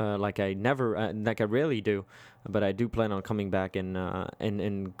back. Like I rarely do. But I do plan on coming back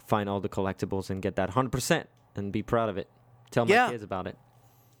and find all the collectibles and get that 100% and be proud of it. Tell my kids about it.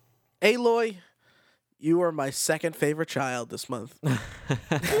 Aloy, you are my second favorite child this month.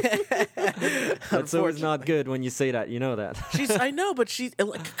 That's always not good when you say that. You know that. I know, but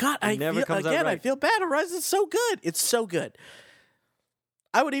God, never comes out right. I feel bad. Horizon's so good. It's so good.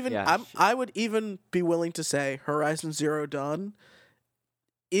 I would even, I would even be willing to say Horizon Zero Dawn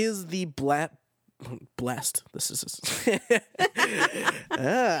is the blessed. This is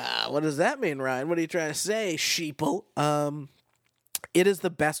what does that mean, Ryan? What are you trying to say, sheeple? It is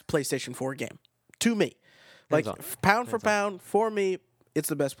the best PlayStation 4 game to me. Like pound for pound, for me, it's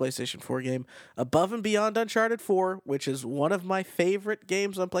the best PlayStation 4 game. Above and beyond Uncharted 4, which is one of my favorite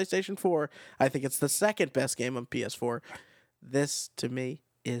games on PlayStation 4. I think it's the second best game on PS4. This, to me,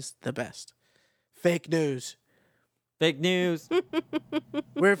 is the best. Fake news. Fake news.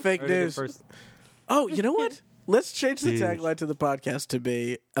 We're fake Heard it news. first. Oh, you know what? Let's change the tagline to the podcast to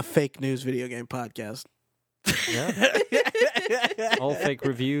be a fake news video game podcast. Yeah. All fake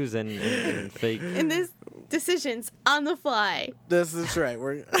reviews and fake. And this decisions on the fly. This is right.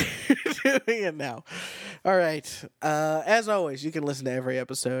 We're doing it now. All right. As always, you can listen to every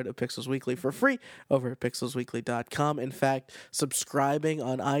episode of Pixels Weekly for free over at pixelsweekly.com. In fact, subscribing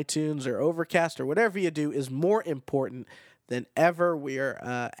on iTunes or Overcast or whatever you do is more important than ever. We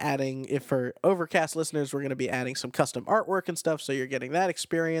are adding, if for Overcast listeners, we're going to be adding some custom artwork and stuff, so you're getting that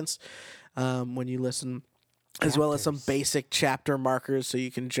experience when you listen, as well as some basic chapter markers so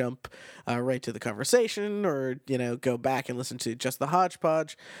you can jump right to the conversation or, go back and listen to just the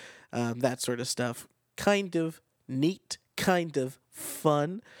hodgepodge, that sort of stuff. Kind of neat, kind of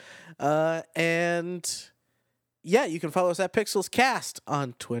fun. And yeah, you can follow us at Pixels Cast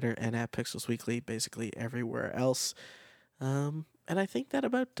on Twitter and at Pixels Weekly, basically everywhere else. And I think that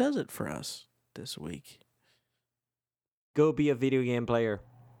about does it for us this week. Go be a video game player.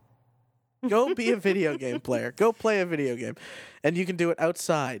 Go be a video game player. Go play a video game. And you can do it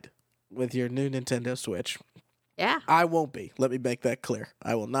outside with your new Nintendo Switch. Yeah. I won't be. Let me make that clear.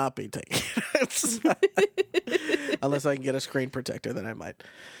 I will not be taking it outside. Unless I can get a screen protector, then I might.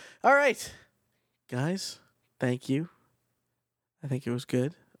 All right. Guys, thank you. I think it was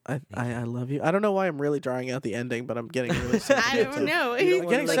good. I love you. I don't know why I'm really drawing out the ending, but I'm getting really sentimental. I don't know. I'm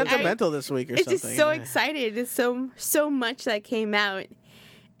getting sentimental this week or it's something. just so excited. It's so much that came out.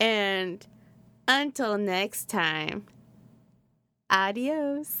 And until next time,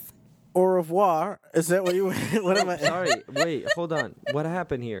 adios. Au revoir. Is that what you? What am I? Sorry, wait, hold on. What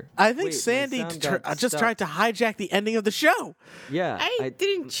happened here? I think Wait, my Sandy sound got just stuck. tried to hijack the ending of the show. Yeah, I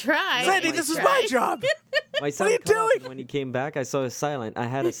didn't try. Sandy, this is my job. My son are you cut off, doing? and when he came back, I saw a silent. I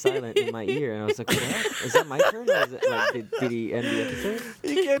had a silent in my ear, and I was like, "What? Is that my turn? Or is it, like, did he end the episode?"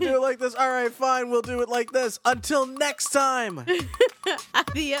 You can't do it like this. All right, fine. We'll do it like this. Until next time.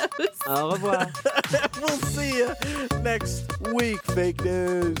 Adios. Au revoir. We'll see you next week. Fake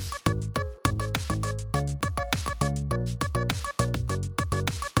news.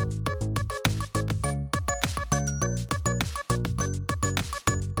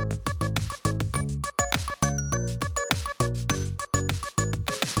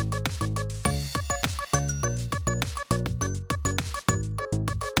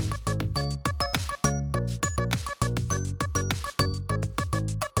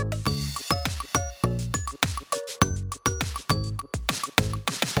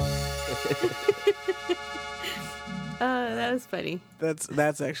 That was funny.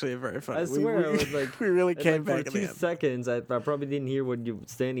 That's actually a very funny. I swear, I was like, we really and, came like, back for at the 2 end. seconds. I probably didn't hear when you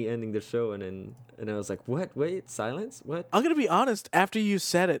Sandy ending the show, and I was like, "What? Wait, silence? What?" I'm gonna be honest. After you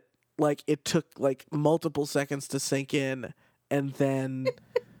said it, like it took like multiple seconds to sink in, and then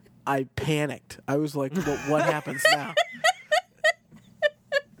I panicked. I was like, "What happens now?"